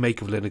what you make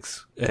of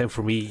Linux.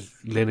 For me,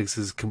 Linux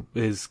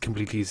is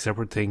completely a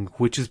separate thing,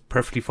 which is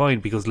perfectly fine,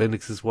 because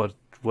Linux is what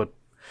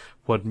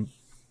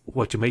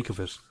you make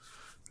of it.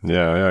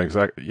 Yeah,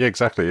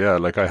 exactly. Yeah,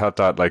 like I had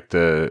that, like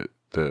the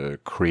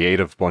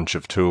creative bunch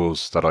of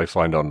tools that I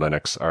find on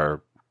Linux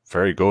are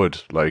very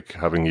good. Like,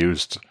 having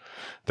used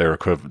their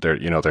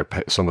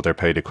some of their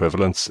paid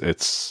equivalents,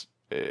 it's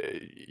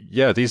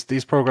yeah,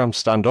 these programs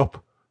stand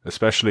up,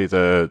 especially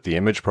the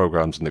image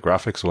programs and the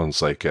graphics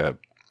ones, like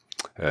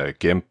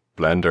GIMP,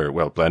 Blender.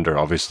 Well, Blender,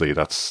 obviously,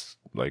 that's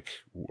like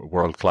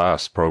world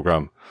class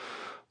program.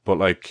 But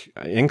like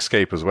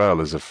Inkscape as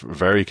well is a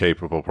very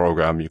capable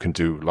program. You can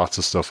do lots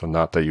of stuff in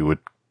that you would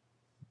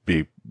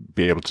be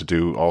able to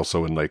do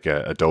also in like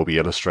Adobe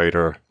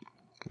Illustrator.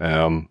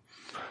 So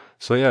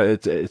yeah,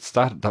 it's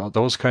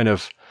those kind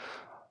of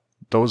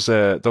those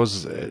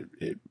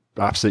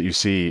apps that you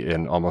see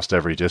in almost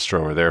every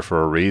distro are there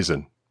for a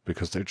reason,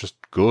 because they're just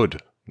good.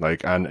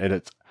 Like,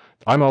 and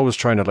I'm always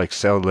trying to like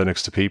sell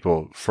Linux to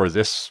people for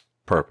this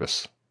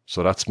purpose.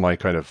 So that's my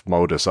kind of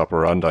modus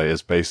operandi,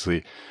 is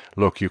basically,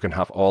 look, you can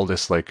have all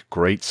this like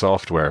great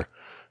software,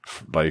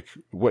 like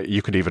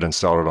you could even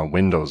install it on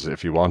Windows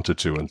if you wanted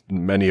to, and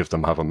many of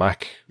them have a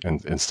Mac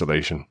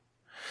installation.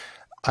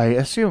 I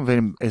assume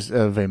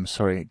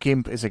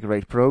GIMP is a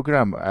great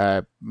program,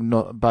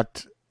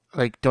 but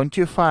like, don't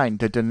you find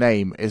that the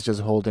name is just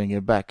holding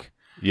it back?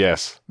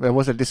 Yes. There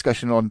was a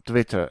discussion on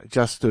Twitter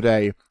just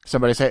today.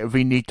 Somebody said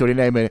we need to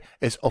rename it.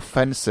 It's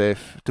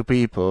offensive to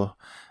people.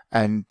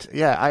 And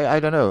yeah, I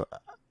don't know.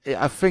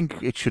 I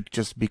think it should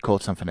just be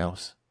called something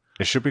else.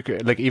 It should be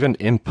like even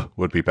imp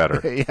would be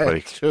better. Yeah,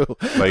 like, true.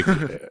 like,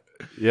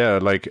 yeah,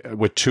 like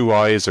with 2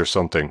 eyes or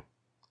something.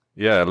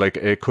 Yeah, like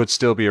it could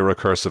still be a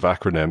recursive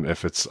acronym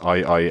if it's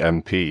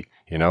IIMP.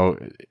 You know,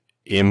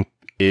 imp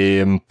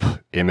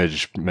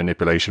image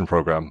manipulation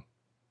program.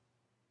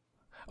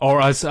 Or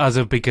as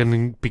a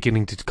beginning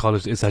to call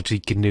it, is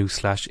actually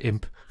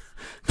GNU/imp.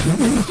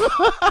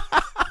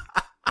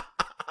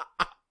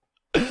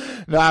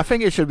 No, I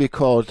think it should be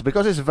called,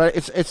 because it's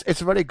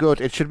very good.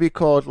 It should be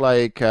called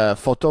like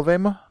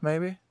Photovim,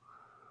 maybe.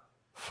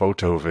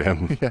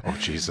 Photovim. Yeah. Oh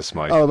Jesus,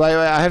 Mike. Oh, by the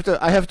way,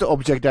 I have to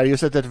object there. You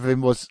said that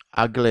Vim was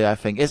ugly. I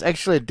think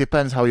it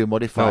depends how you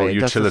modify No, it.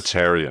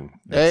 utilitarian.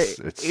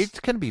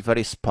 It can be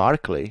very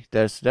sparkly.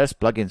 There's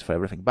plugins for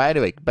everything. But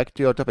anyway, back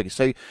to your topic.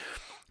 So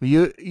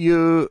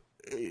you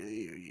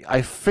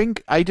I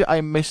think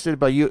I missed it,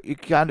 but you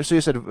can. So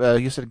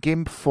you said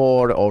GIMP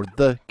for, or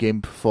the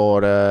GIMP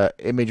for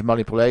image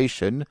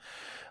manipulation.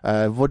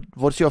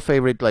 What's your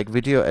favorite like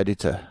video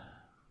editor?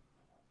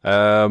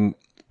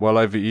 Well,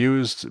 I've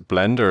used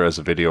Blender as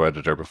a video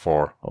editor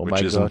before,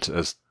 which is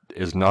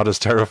not as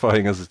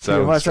terrifying as it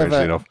sounds. You must strangely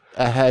have enough.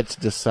 a head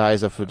the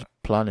size of a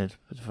planet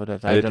for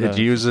that. I don't know. It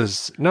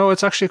uses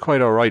it's actually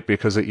quite all right,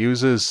 because it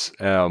uses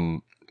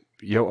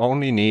you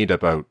only need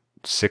about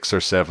 6 or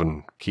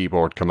 7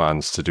 keyboard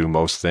commands to do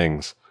most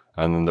things,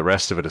 and then the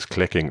rest of it is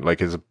clicking. Like,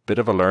 it's a bit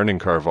of a learning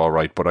curve, all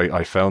right, but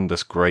I found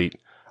this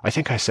great. I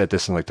think I said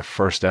this in like the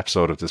first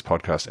episode of this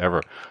podcast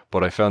ever,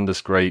 but I found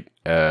this great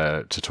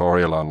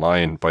tutorial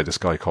online by this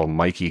guy called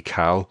Mikey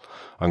Cal.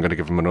 I'm going to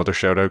give him another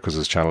shout out because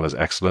his channel is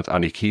excellent,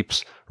 and he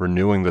keeps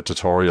renewing the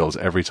tutorials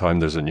every time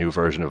there's a new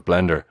version of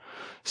Blender.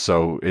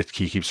 So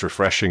he keeps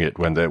refreshing it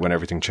when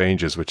everything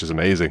changes, which is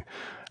amazing.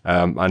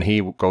 And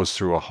he goes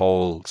through a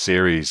whole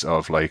series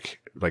of like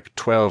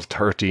 12,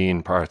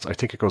 13 parts. I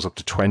think it goes up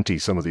to 20,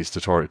 some of these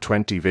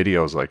 20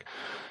 videos like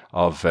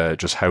of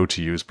just how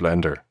to use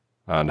Blender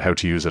and how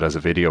to use it as a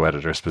video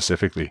editor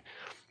specifically.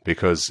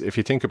 Because if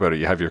you think about it,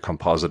 you have your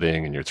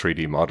compositing and your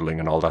 3D modeling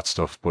and all that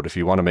stuff. But if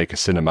you want to make a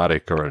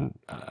cinematic or an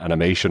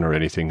animation or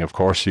anything, of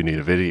course you need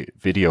a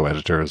video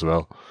editor as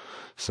well.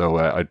 So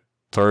I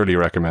thoroughly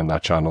recommend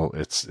that channel.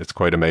 It's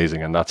quite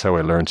amazing, and that's how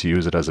I learned to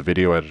use it as a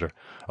video editor.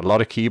 Quite a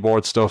lot of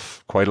keyboard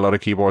stuff.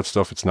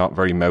 It's not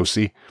very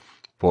mousy,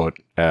 but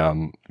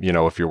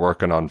if you're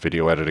working on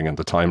video editing and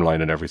the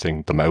timeline and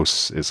everything, the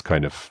mouse is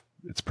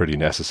it's pretty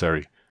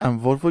necessary.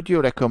 And what would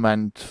you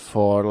recommend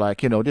for,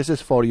 like, this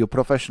is for you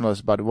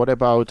professionals, but what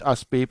about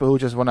us people who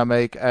just want to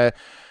make a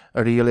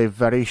really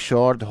very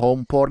short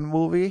home porn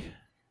movie?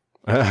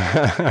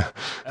 Open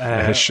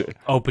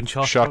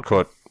shot.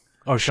 Shotcut.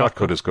 Or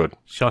Shotcut is good.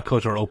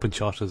 Shotcut or open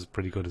shot is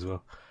pretty good as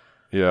well.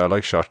 Yeah, I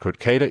like Shotcut.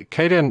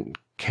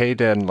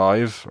 KDen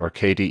Live or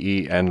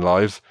KDEN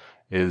Live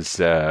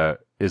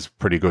is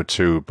pretty good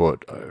too,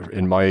 but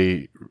in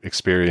my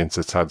experience,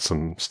 it's had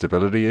some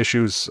stability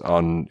issues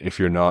on if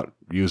you're not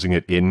using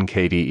it in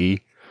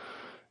KDE.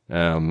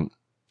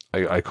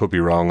 I could be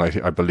wrong.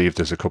 I believe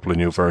there's a couple of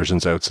new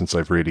versions out since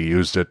I've really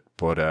used it,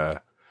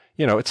 but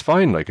it's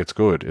fine. Like, it's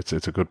good. It's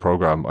a good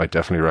program. I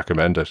definitely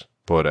recommend it,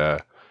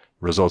 but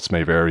results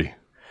may vary.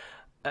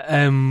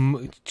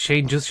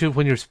 Shane, just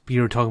when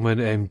you're talking about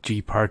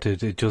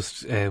Gparted, it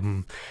just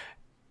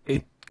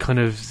it kind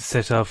of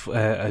set off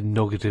a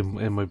nugget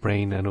in my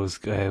brain, and I was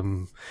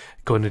going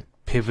to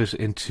pivot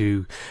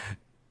into,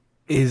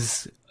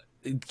 is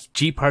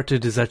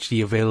Gparted is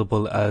actually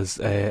available as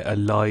a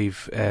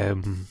live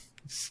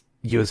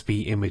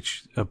USB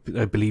image,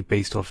 I believe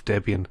based off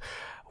Debian,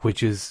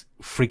 which is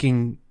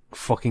freaking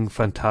fucking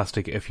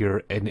fantastic if you're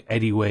in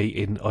any way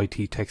in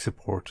IT tech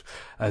support,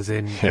 as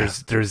in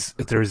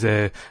there's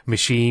a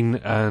machine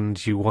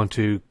and you want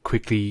to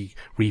quickly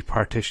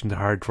repartition the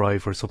hard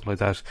drive or something like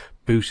that,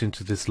 boot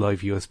into this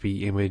live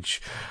USB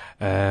image.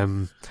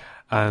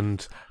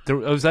 And I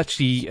was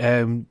actually,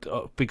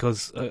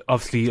 because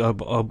obviously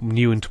I'm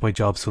new into my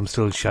job, so I'm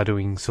still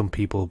shadowing some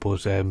people,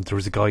 but there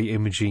was a guy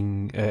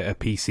imaging a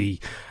PC,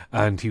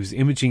 and he was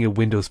imaging a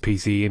Windows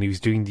PC, and he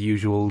was doing the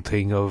usual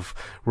thing of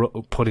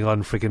putting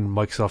on friggin'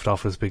 Microsoft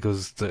Office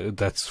because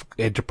that's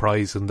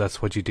enterprise and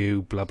that's what you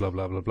do, blah, blah,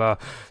 blah, blah, blah.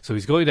 So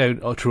he's going down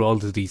through all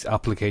of these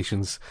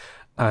applications,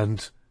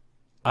 and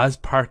as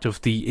part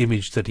of the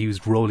image that he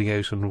was rolling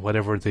out on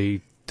whatever the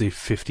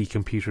 50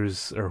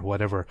 computers or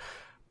whatever,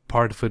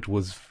 part of it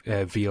was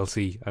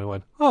VLC, and I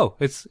went, oh,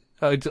 it's.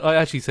 I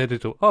actually said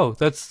it. Oh,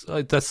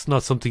 that's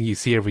not something you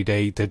see every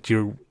day. That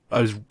you're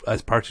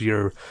as part of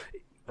your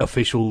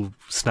official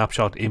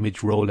snapshot image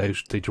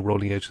rollout that you're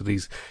rolling out to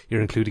these, you're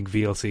including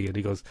VLC. And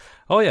he goes,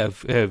 oh yeah,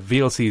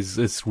 VLC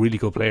is really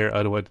good player.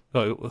 And I went,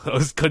 oh, I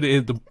was kind of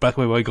in the back of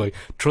my mind going,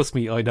 trust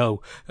me, I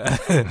know.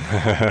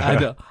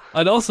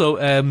 and also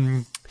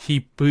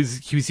he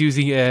was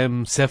using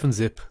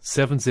 7-Zip.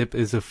 7-Zip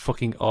is a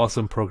fucking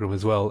awesome program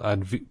as well,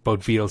 and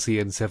both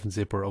VLC and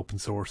 7-Zip are open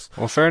source.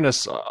 Well,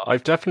 fairness,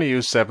 I've definitely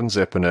used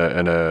 7-Zip in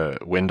a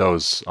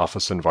Windows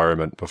Office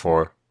environment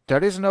before.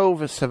 There is no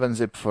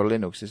 7-Zip for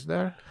Linux, is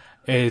there?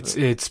 It's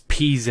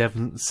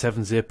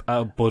P7-Zip,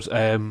 but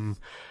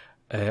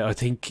I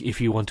think if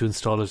you want to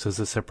install it as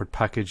a separate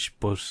package,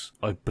 but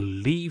I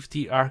believe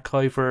the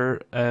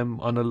archiver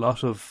on a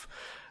lot of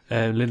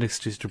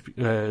Linux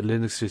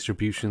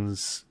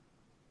distributions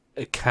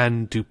it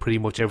can do pretty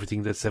much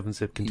everything that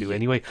 7-zip can do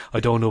anyway.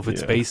 I don't know if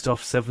it's based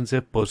off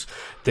 7-zip, but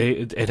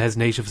it has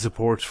native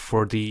support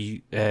for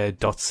the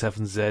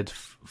 .7z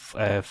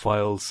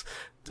files,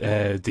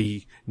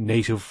 the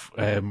native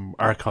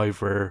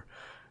archiver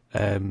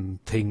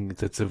thing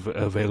that's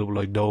available,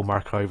 like GNOME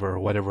archiver or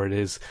whatever it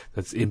is,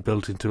 that's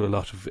inbuilt into a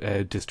lot of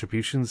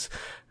distributions,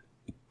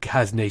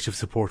 has native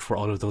support for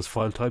all of those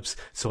file types.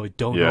 So I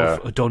don't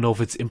know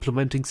if it's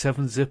implementing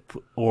 7-zip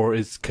or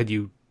can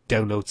you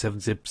download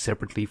 7-zip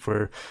separately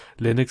for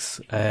Linux.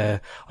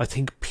 I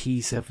think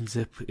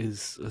P7-zip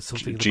is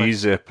something.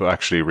 gzip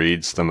actually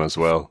reads them as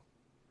well.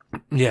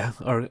 Yeah,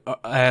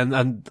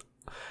 and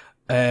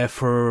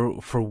for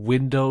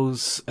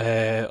Windows,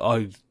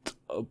 I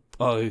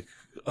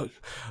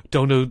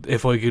don't know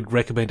if I could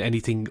recommend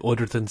anything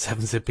other than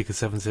 7-zip because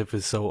 7-zip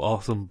is so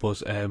awesome.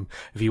 But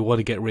if you want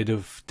to get rid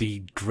of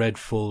the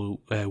dreadful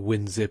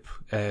WinZip,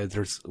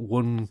 there's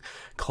one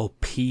called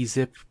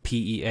PZip,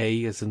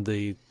 PEA, as in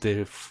the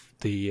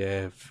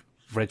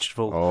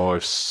vegetable. Oh,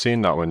 I've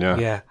seen that one.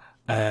 Yeah.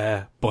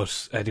 Yeah.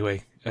 But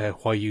anyway,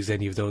 why use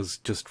any of those?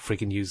 Just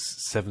freaking use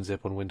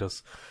 7-zip on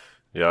Windows.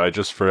 Yeah, I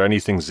just, for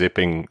anything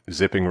zipping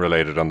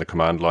related on the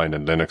command line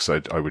in Linux,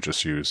 I would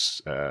just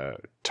use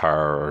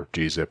tar or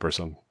gzip or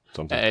something.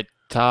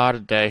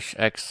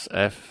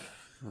 tar-xf,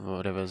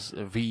 whatever's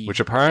v. Which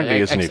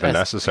apparently isn't even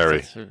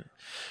necessary.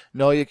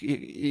 No,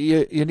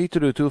 you need to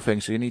do two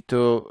things. You need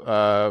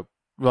to,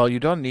 well, you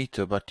don't need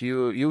to, but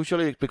you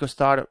usually, because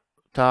tar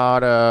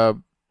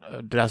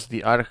does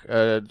the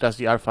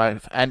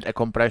R5 and a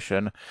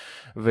compression,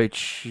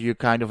 which you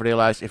kind of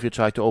realize if you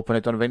try to open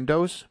it on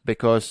Windows,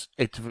 because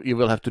you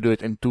will have to do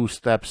it in two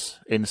steps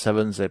in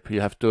 7-zip.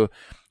 You have to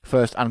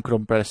first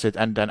uncompress it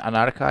and then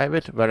unarchive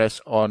it,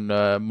 whereas on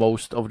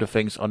most of the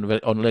things on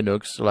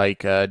Linux,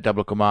 like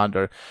Double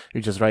Commander,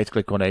 you just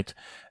right-click on it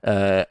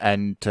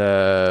and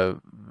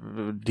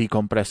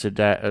decompress it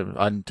there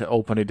and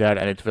open it there,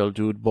 and it will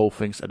do both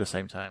things at the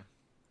same time.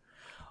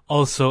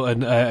 Also,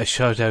 a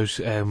shout out,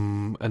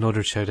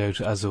 another shout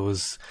out, as I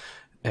was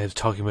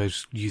talking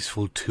about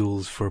useful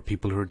tools for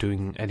people who are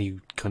doing any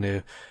kind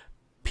of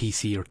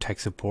PC or tech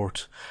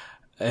support,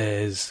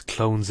 is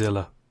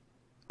Clonezilla.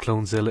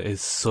 Clonezilla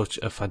is such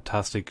a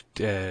fantastic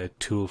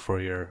tool for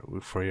your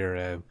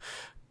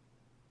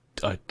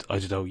I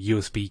don't know,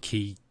 USB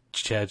key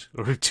shed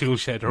or tool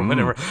shed or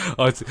whatever.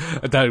 I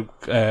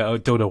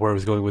don't know where I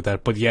was going with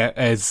that, but yeah,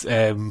 it's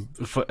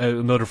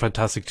another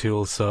fantastic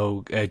tool.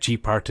 So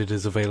Gparted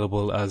is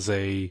available as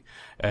a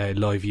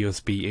live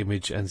USB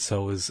image, and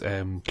so is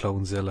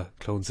Clonezilla.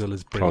 Clonezilla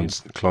is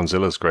brilliant.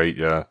 Clonezilla is great.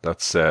 Yeah,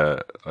 that's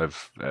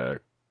I've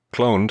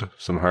cloned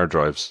some hard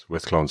drives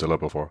with Clonezilla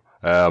before.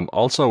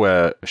 Also,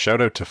 a shout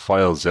out to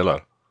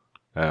FileZilla.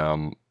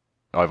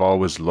 I've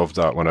always loved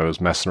that when I was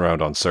messing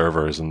around on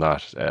servers and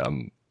that.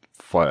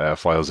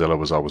 FileZilla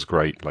was always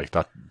great. Like,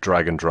 that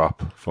drag and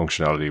drop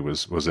functionality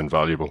was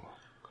invaluable.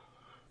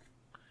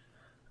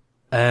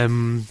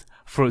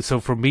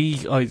 For me,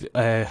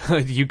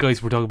 you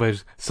guys were talking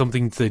about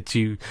something that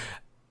you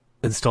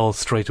install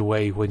straight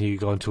away when you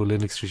go into a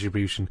Linux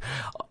distribution.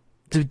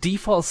 The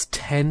defaults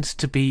tend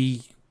to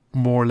be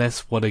more or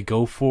less what I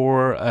go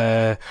for.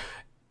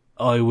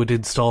 I would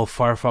install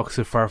Firefox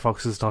if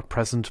Firefox is not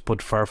present, but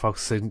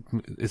Firefox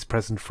is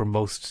present for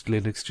most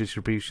Linux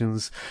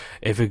distributions.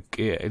 If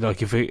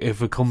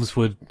it comes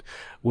with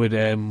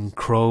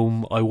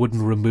Chrome, I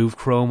wouldn't remove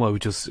Chrome. I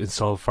would just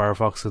install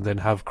Firefox and then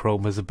have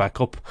Chrome as a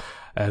backup.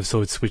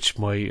 So I'd switch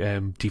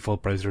my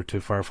default browser to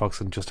Firefox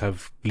and just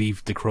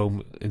leave the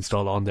Chrome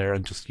install on there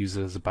and just use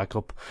it as a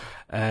backup.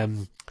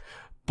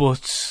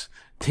 But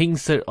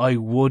things that I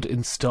would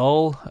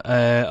install,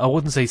 I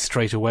wouldn't say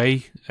straight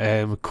away.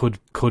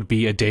 Could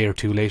be a day or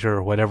two later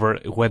or whatever.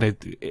 When I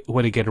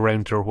get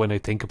around to, or when I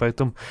think about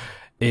them,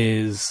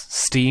 is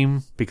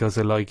Steam, because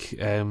I like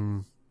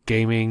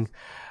gaming.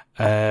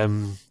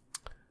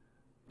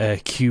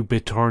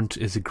 QBitTorrent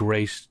is a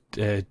great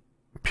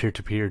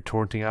peer-to-peer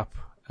torrenting app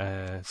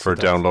for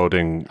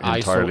downloading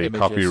entirely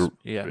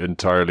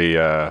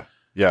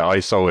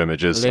ISO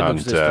images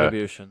Linux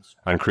distributions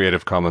and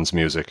Creative Commons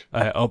music.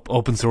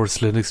 Open source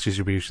Linux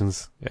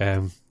distributions.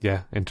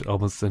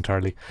 Almost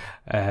entirely.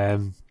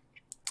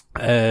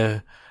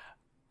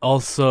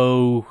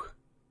 Also,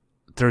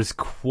 there's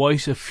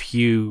quite a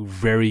few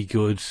very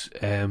good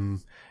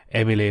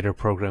emulator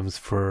programs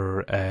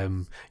for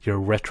your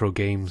retro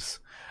games.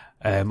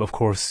 Of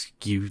course,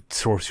 you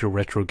source your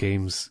retro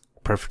games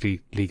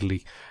perfectly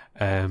legally.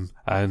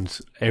 And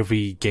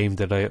every game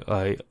that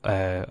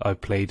I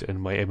played in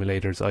my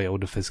emulators, I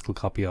own a physical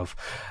copy of.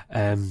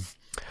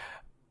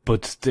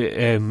 But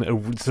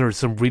there's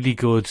some really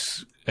good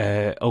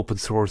open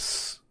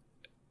source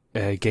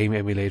game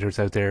emulators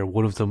out there.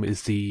 One of them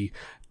is the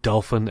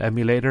Dolphin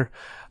emulator.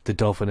 The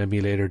Dolphin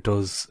emulator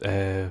does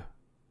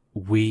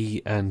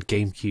Wii and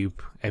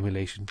GameCube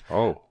emulation.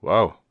 Oh,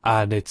 wow.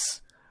 And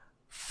it's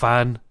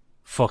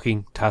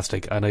fucking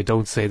tastic, and I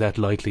don't say that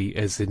lightly.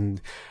 As in,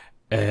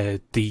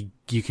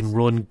 you can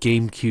run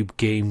GameCube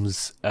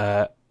games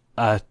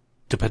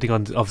depending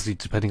on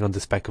the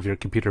spec of your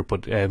computer,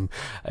 but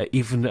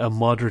even a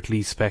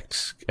moderately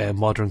spec'd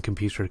modern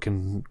computer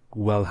can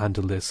well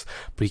handle this.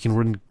 But you can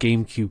run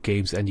GameCube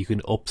games and you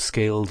can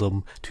upscale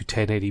them to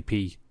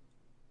 1080p.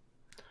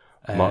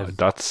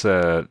 That's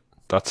a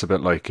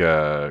bit like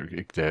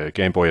the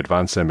Game Boy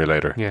Advance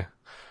emulator. Yeah,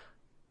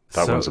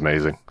 that one's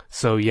amazing.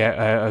 So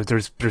yeah,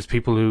 there's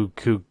people who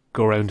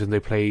go around and they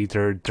play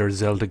their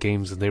Zelda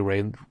games, and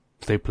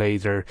they play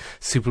their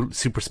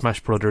Super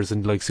Smash Brothers,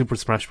 and like Super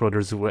Smash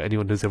Brothers,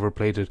 anyone who's ever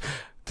played it,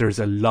 there's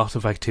a lot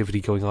of activity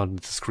going on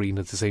the screen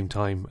at the same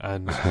time,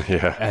 and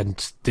yeah.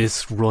 And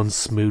this runs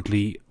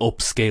smoothly,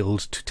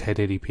 upscaled to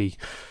 1080p.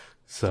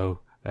 So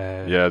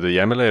yeah, the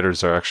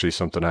emulators are actually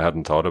something I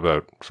hadn't thought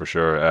about for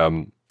sure.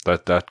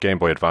 That Game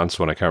Boy Advance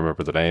one, I can't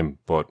remember the name,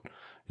 but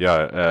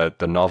yeah,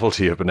 the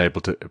novelty of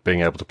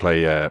being able to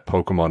play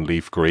Pokemon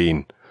Leaf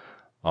Green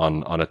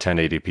on a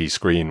 1080p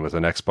screen with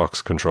an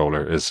Xbox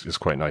controller is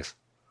quite nice.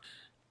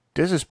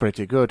 This is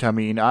pretty good. I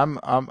mean,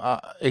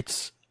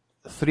 it's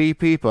 3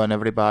 people and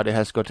everybody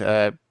has got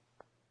a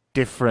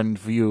different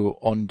view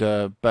on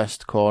the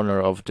best corner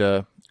of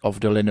the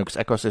Linux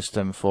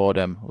ecosystem for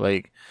them.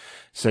 Like,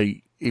 so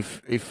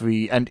if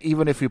we, and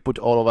even if we put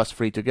all of us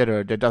 3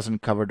 together, that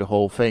doesn't cover the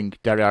whole thing.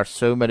 There are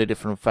so many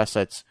different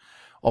facets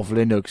of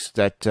Linux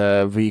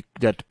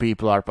that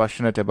people are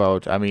passionate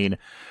about. I mean,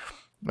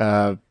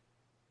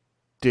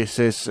 this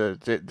is I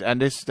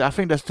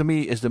think that to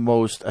me is the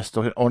most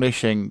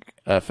astonishing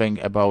thing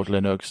about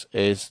Linux,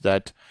 is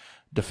that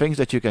the things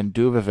that you can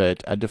do with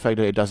it, and the fact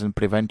that it doesn't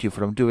prevent you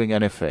from doing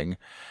anything,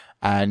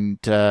 and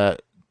the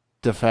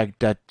fact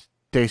that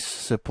this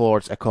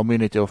supports a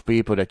community of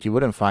people that you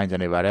wouldn't find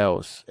anywhere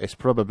else is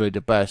probably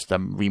the best.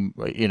 And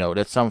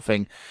that's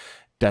something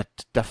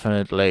that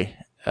definitely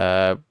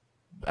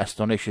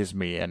astonishes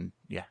me. And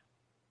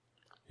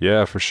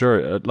yeah, for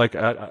sure.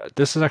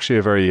 This is actually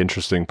a very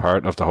interesting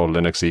part of the whole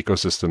Linux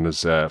ecosystem,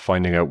 is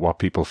finding out what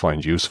people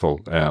find useful,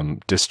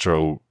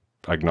 distro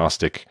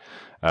agnostic,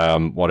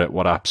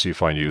 what apps you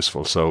find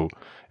useful. So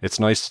it's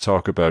nice to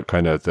talk about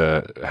kind of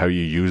how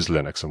you use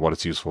Linux and what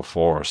it's useful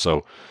for.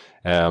 So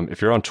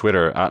if you're on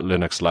Twitter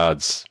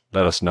 @LinuxLads,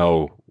 let us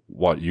know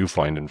what you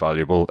find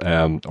invaluable,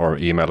 or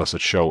email us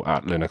at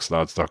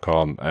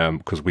show@linuxlads.com,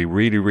 because we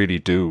really, really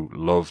do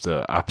love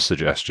the app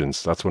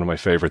suggestions. That's one of my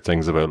favorite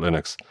things about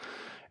Linux.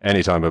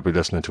 Anytime I'll be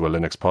listening to a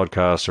Linux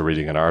podcast or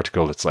reading an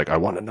article, it's like, I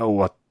want to know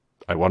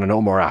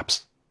more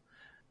apps.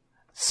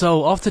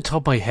 So off the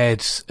top of my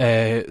head,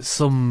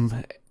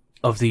 some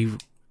of the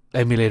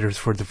emulators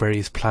for the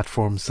various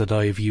platforms that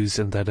I've used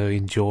and that I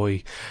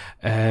enjoy.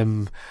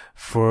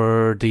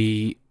 For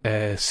the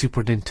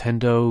Super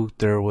Nintendo,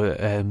 there were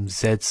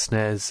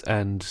ZSNES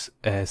and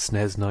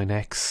SNES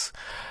 9X.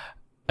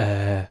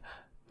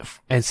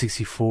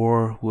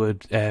 N64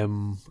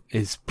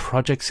 is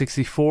Project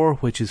 64,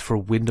 which is for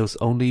Windows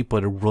only,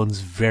 but it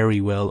runs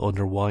very well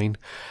under Wine.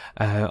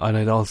 And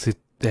I'd also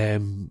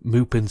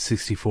Mupen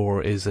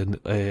 64 is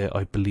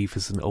I believe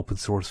is an open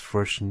source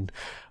version,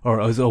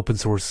 or is open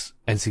source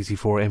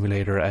N64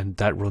 emulator, and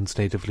that runs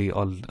natively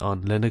on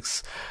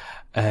Linux.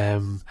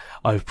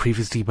 I've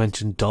previously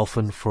mentioned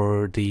Dolphin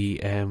for the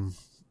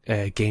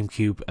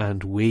GameCube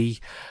and Wii.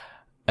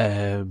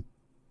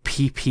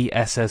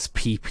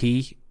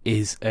 PPSSPP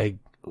is a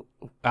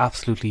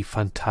absolutely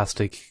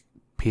fantastic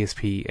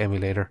PSP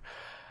emulator.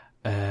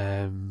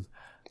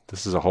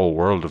 This is a whole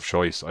world of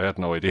choice. I had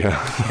no idea.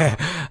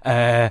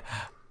 And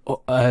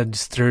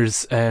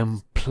there's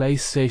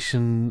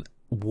PlayStation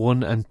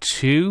 1 and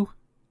 2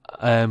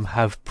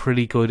 have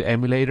pretty good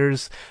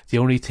emulators. The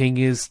only thing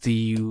is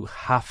you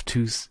have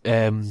to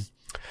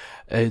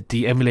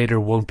the emulator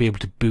won't be able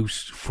to boot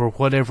for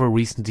whatever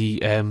reason.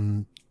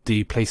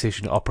 The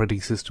PlayStation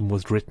operating system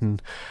was written.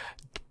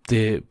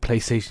 The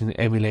PlayStation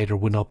emulator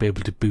will not be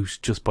able to boot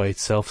just by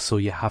itself, so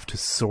you have to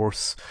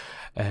source,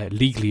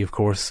 legally of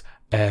course,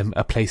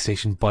 a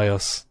PlayStation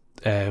BIOS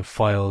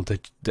file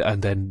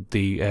and then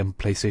the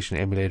PlayStation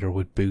emulator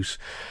would boot.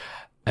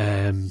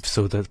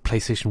 So the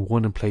PlayStation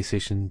 1 and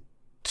PlayStation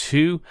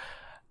 2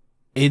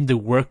 in the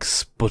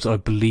works, but I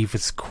believe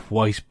it's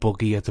quite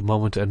buggy at the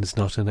moment and it's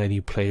not in any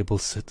playable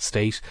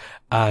state,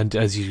 and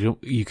as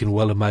you can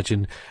well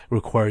imagine,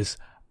 requires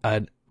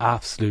an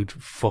absolute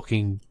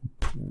fucking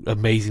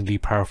amazingly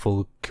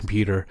powerful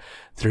computer.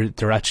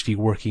 They're actually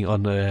working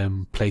on a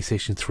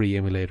PlayStation 3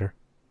 emulator.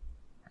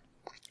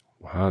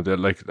 Wow, they're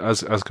like,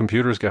 as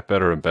computers get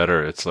better and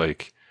better, it's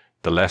like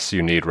the less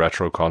you need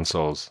retro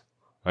consoles.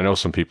 I know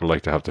some people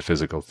like to have the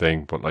physical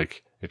thing, but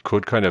like it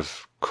could kind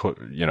of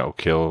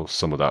kill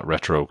some of that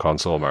retro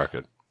console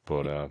market.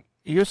 But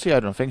you see, I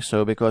don't think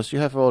so, because you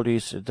have all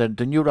these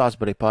the new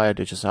Raspberry Pi that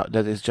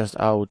is just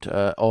out,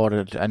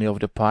 or any of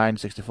the Pine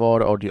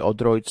 64 or the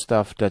Odroid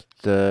stuff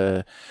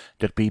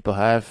that people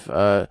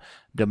have.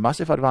 the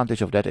massive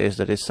advantage of that is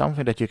that it's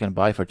something that you can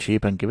buy for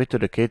cheap and give it to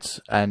the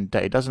kids, and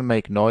it doesn't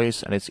make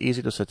noise, and it's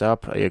easy to set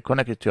up. You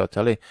connect it to your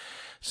telly.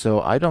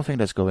 So I don't think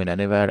that's going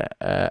anywhere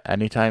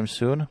anytime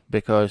soon,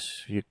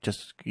 because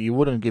you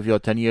wouldn't give your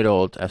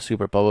 10-year-old a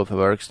super powerful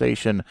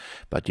workstation,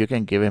 but you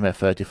can give him a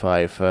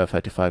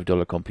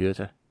 $35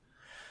 computer.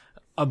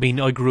 I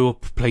mean, I grew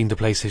up playing the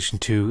PlayStation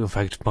 2. In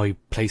fact, my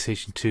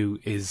PlayStation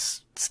 2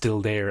 is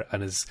still there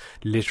and is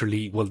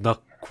literally, well,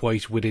 not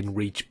quite within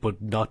reach,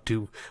 but not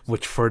too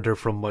much further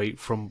from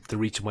the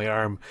reach of my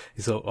arm.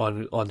 Is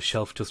on the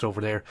shelf just over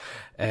there.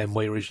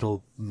 My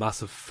original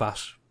massive fat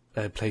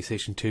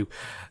PlayStation 2,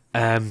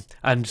 and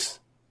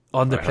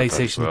on the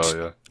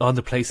PlayStation on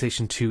the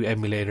PlayStation 2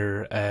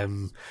 emulator,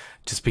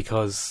 just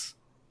because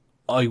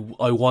I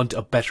want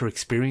a better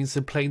experience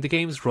in playing the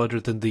games rather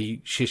than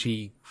the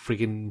shitty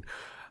friggin'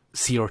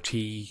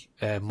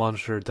 CRT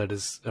monitor that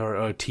is, or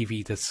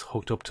TV that's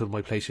hooked up to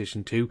my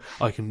PlayStation 2.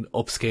 I can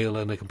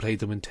upscale and I can play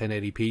them in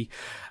 1080p.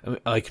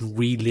 I can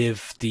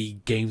relive the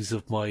games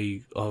of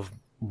my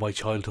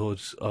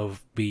childhood,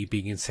 of me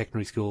being in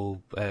secondary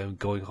school,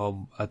 going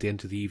home at the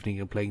end of the evening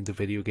and playing the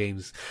video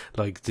games,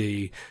 like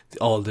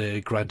all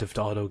the Grand Theft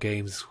Auto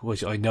games,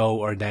 which I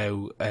know are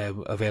now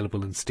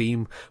available in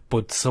Steam.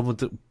 But some of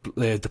the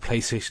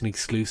PlayStation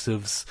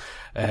exclusives,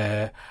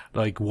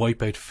 like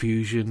Wipeout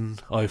Fusion,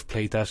 I've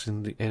played that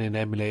in an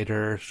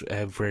emulator,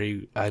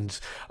 and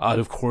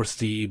of course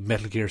the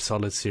Metal Gear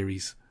Solid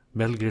series.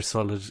 Metal Gear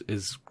Solid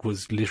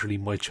was literally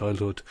my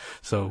childhood.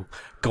 So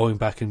going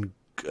back and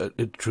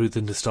through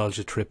the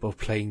nostalgia trip of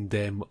playing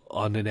them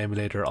on an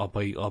emulator on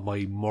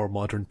my more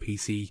modern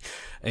PC,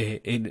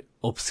 in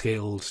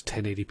upscaled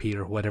 1080p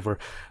or whatever,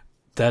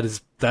 that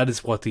is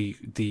what the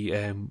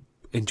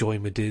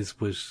enjoyment is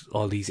with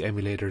all these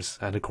emulators,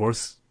 and of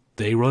course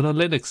they run on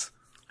Linux.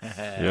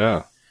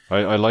 Yeah,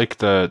 I like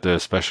the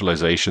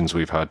specializations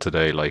we've had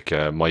today. Like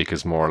Mike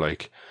is more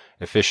like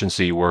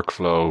efficiency,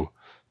 workflow,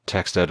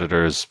 text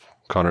editors.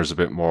 Connor's a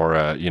bit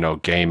more,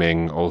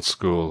 gaming, old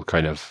school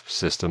kind of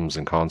systems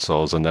and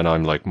consoles, and then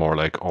I'm like more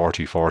like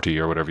RT40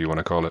 or whatever you want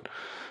to call it.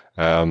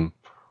 I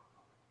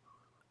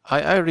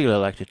really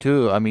liked it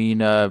too. I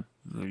mean,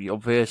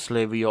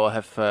 obviously we all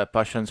have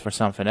passions for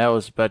something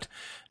else, but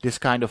this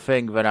kind of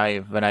thing, when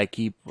I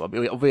keep,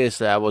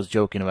 obviously I was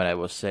joking when I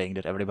was saying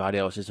that everybody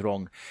else is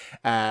wrong.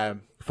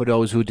 For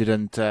those who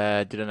didn't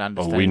understand.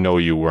 Oh, we know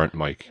you weren't,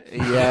 Mike.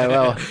 Yeah,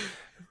 well.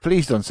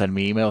 Please don't send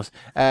me emails.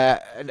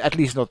 At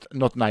least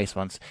not nice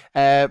ones.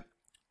 So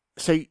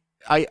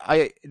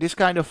I this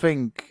kind of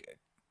thing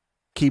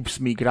keeps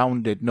me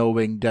grounded,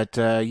 knowing that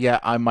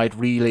I might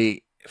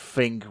really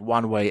think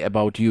one way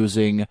about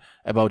using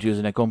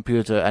a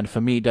computer, and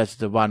for me that's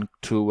the one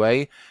true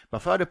way.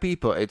 But for other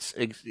people, it's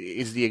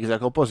the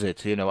exact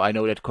opposite. I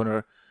know that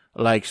Conor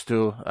likes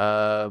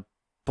to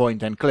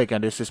point and click,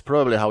 and this is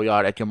probably how you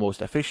are at your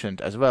most efficient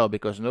as well,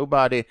 because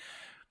nobody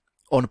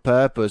on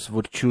purpose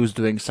would choose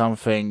doing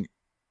something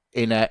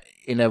in a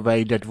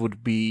way that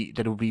would be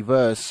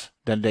worse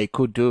than they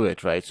could do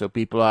it, right? So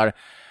people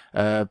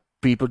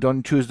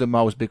don't choose the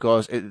mouse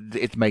because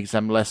it makes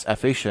them less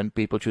efficient.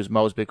 People choose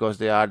mouse because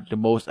they are the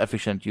most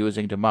efficient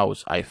using the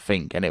mouse, I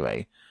think,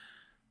 anyway.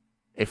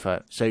 There's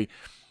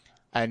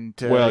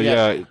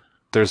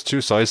two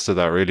sides to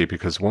that really,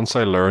 because once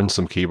I learn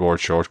some keyboard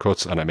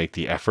shortcuts and I make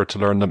the effort to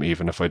learn them,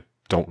 even if I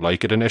don't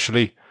like it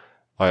initially,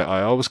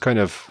 I always kind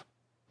of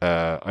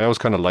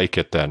like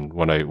it then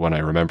when I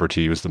remember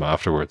to use them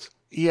afterwards.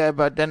 Yeah,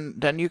 but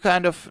then you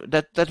kind of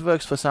that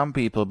works for some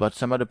people, but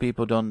some other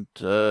people don't.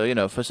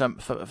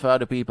 For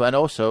other people, and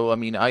also, I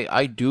mean,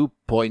 I do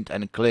point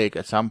and click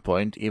at some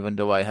point, even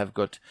though I have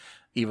got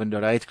even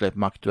the right click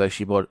marked to a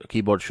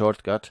keyboard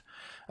shortcut,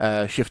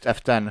 Shift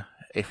F10.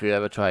 If you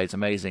ever try, it's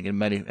amazing in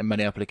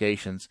many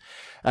applications.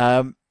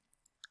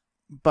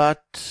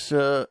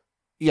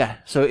 Yeah,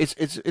 so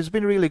it's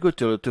been really good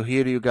to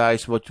hear you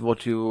guys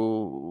what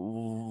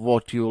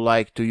you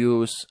like to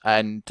use,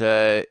 and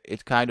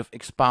it kind of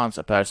expands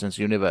a person's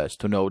universe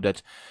to know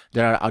that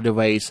there are other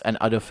ways and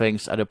other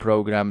things, other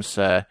programs,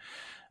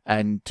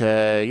 and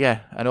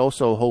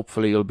also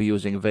hopefully you'll be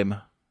using Vim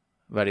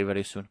very,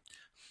 very soon.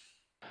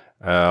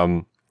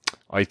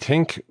 I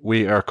think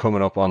we are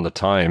coming up on the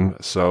time,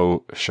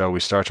 so shall we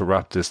start to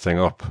wrap this thing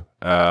up?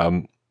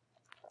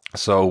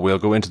 So we'll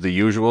go into the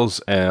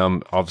usuals.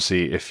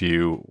 Obviously, if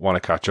you want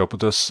to catch up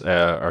with us,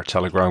 our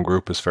Telegram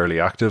group is fairly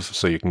active,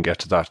 so you can get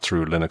to that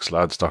through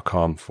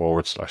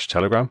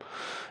linuxlads.com/Telegram.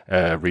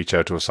 Reach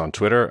out to us on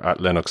Twitter at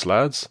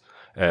linuxlads.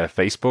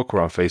 Facebook,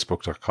 we're on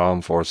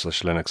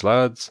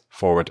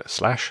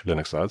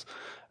facebook.com/linuxlads/linuxlads.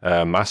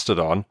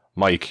 Mastodon,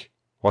 Mike,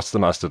 what's the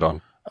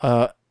Mastodon?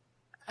 At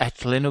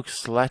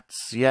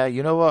linuxlads. Yeah,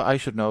 you know what? I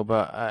should know,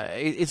 but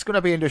it's going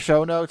to be in the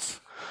show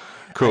notes.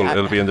 Cool,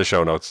 it'll be in the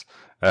show notes.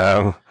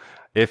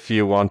 If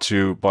you want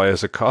to buy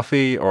us a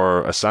coffee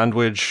or a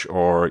sandwich,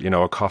 or,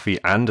 a coffee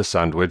and a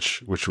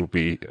sandwich, which would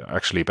be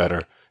actually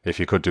better if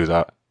you could do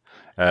that,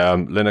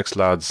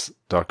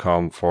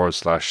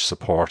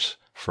 linuxlads.com/support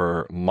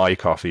for my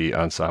coffee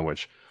and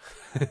sandwich.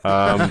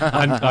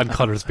 And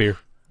Conor's beer.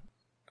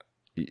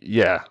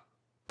 Yeah,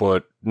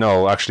 but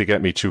no, actually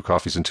get me 2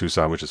 coffees and 2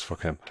 sandwiches.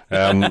 Fuck him.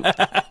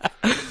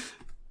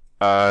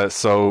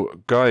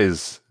 So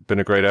guys, been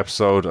a great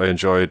episode. I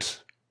enjoyed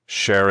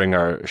sharing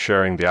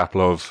the app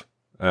love.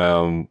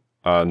 And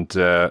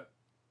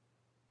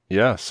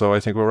yeah, so I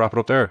think we'll wrap it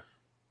up there.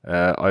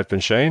 I've been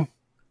Shane.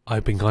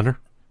 I've been Conor.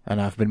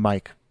 And I've been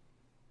Mike.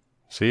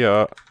 See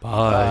ya.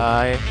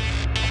 Bye. Bye.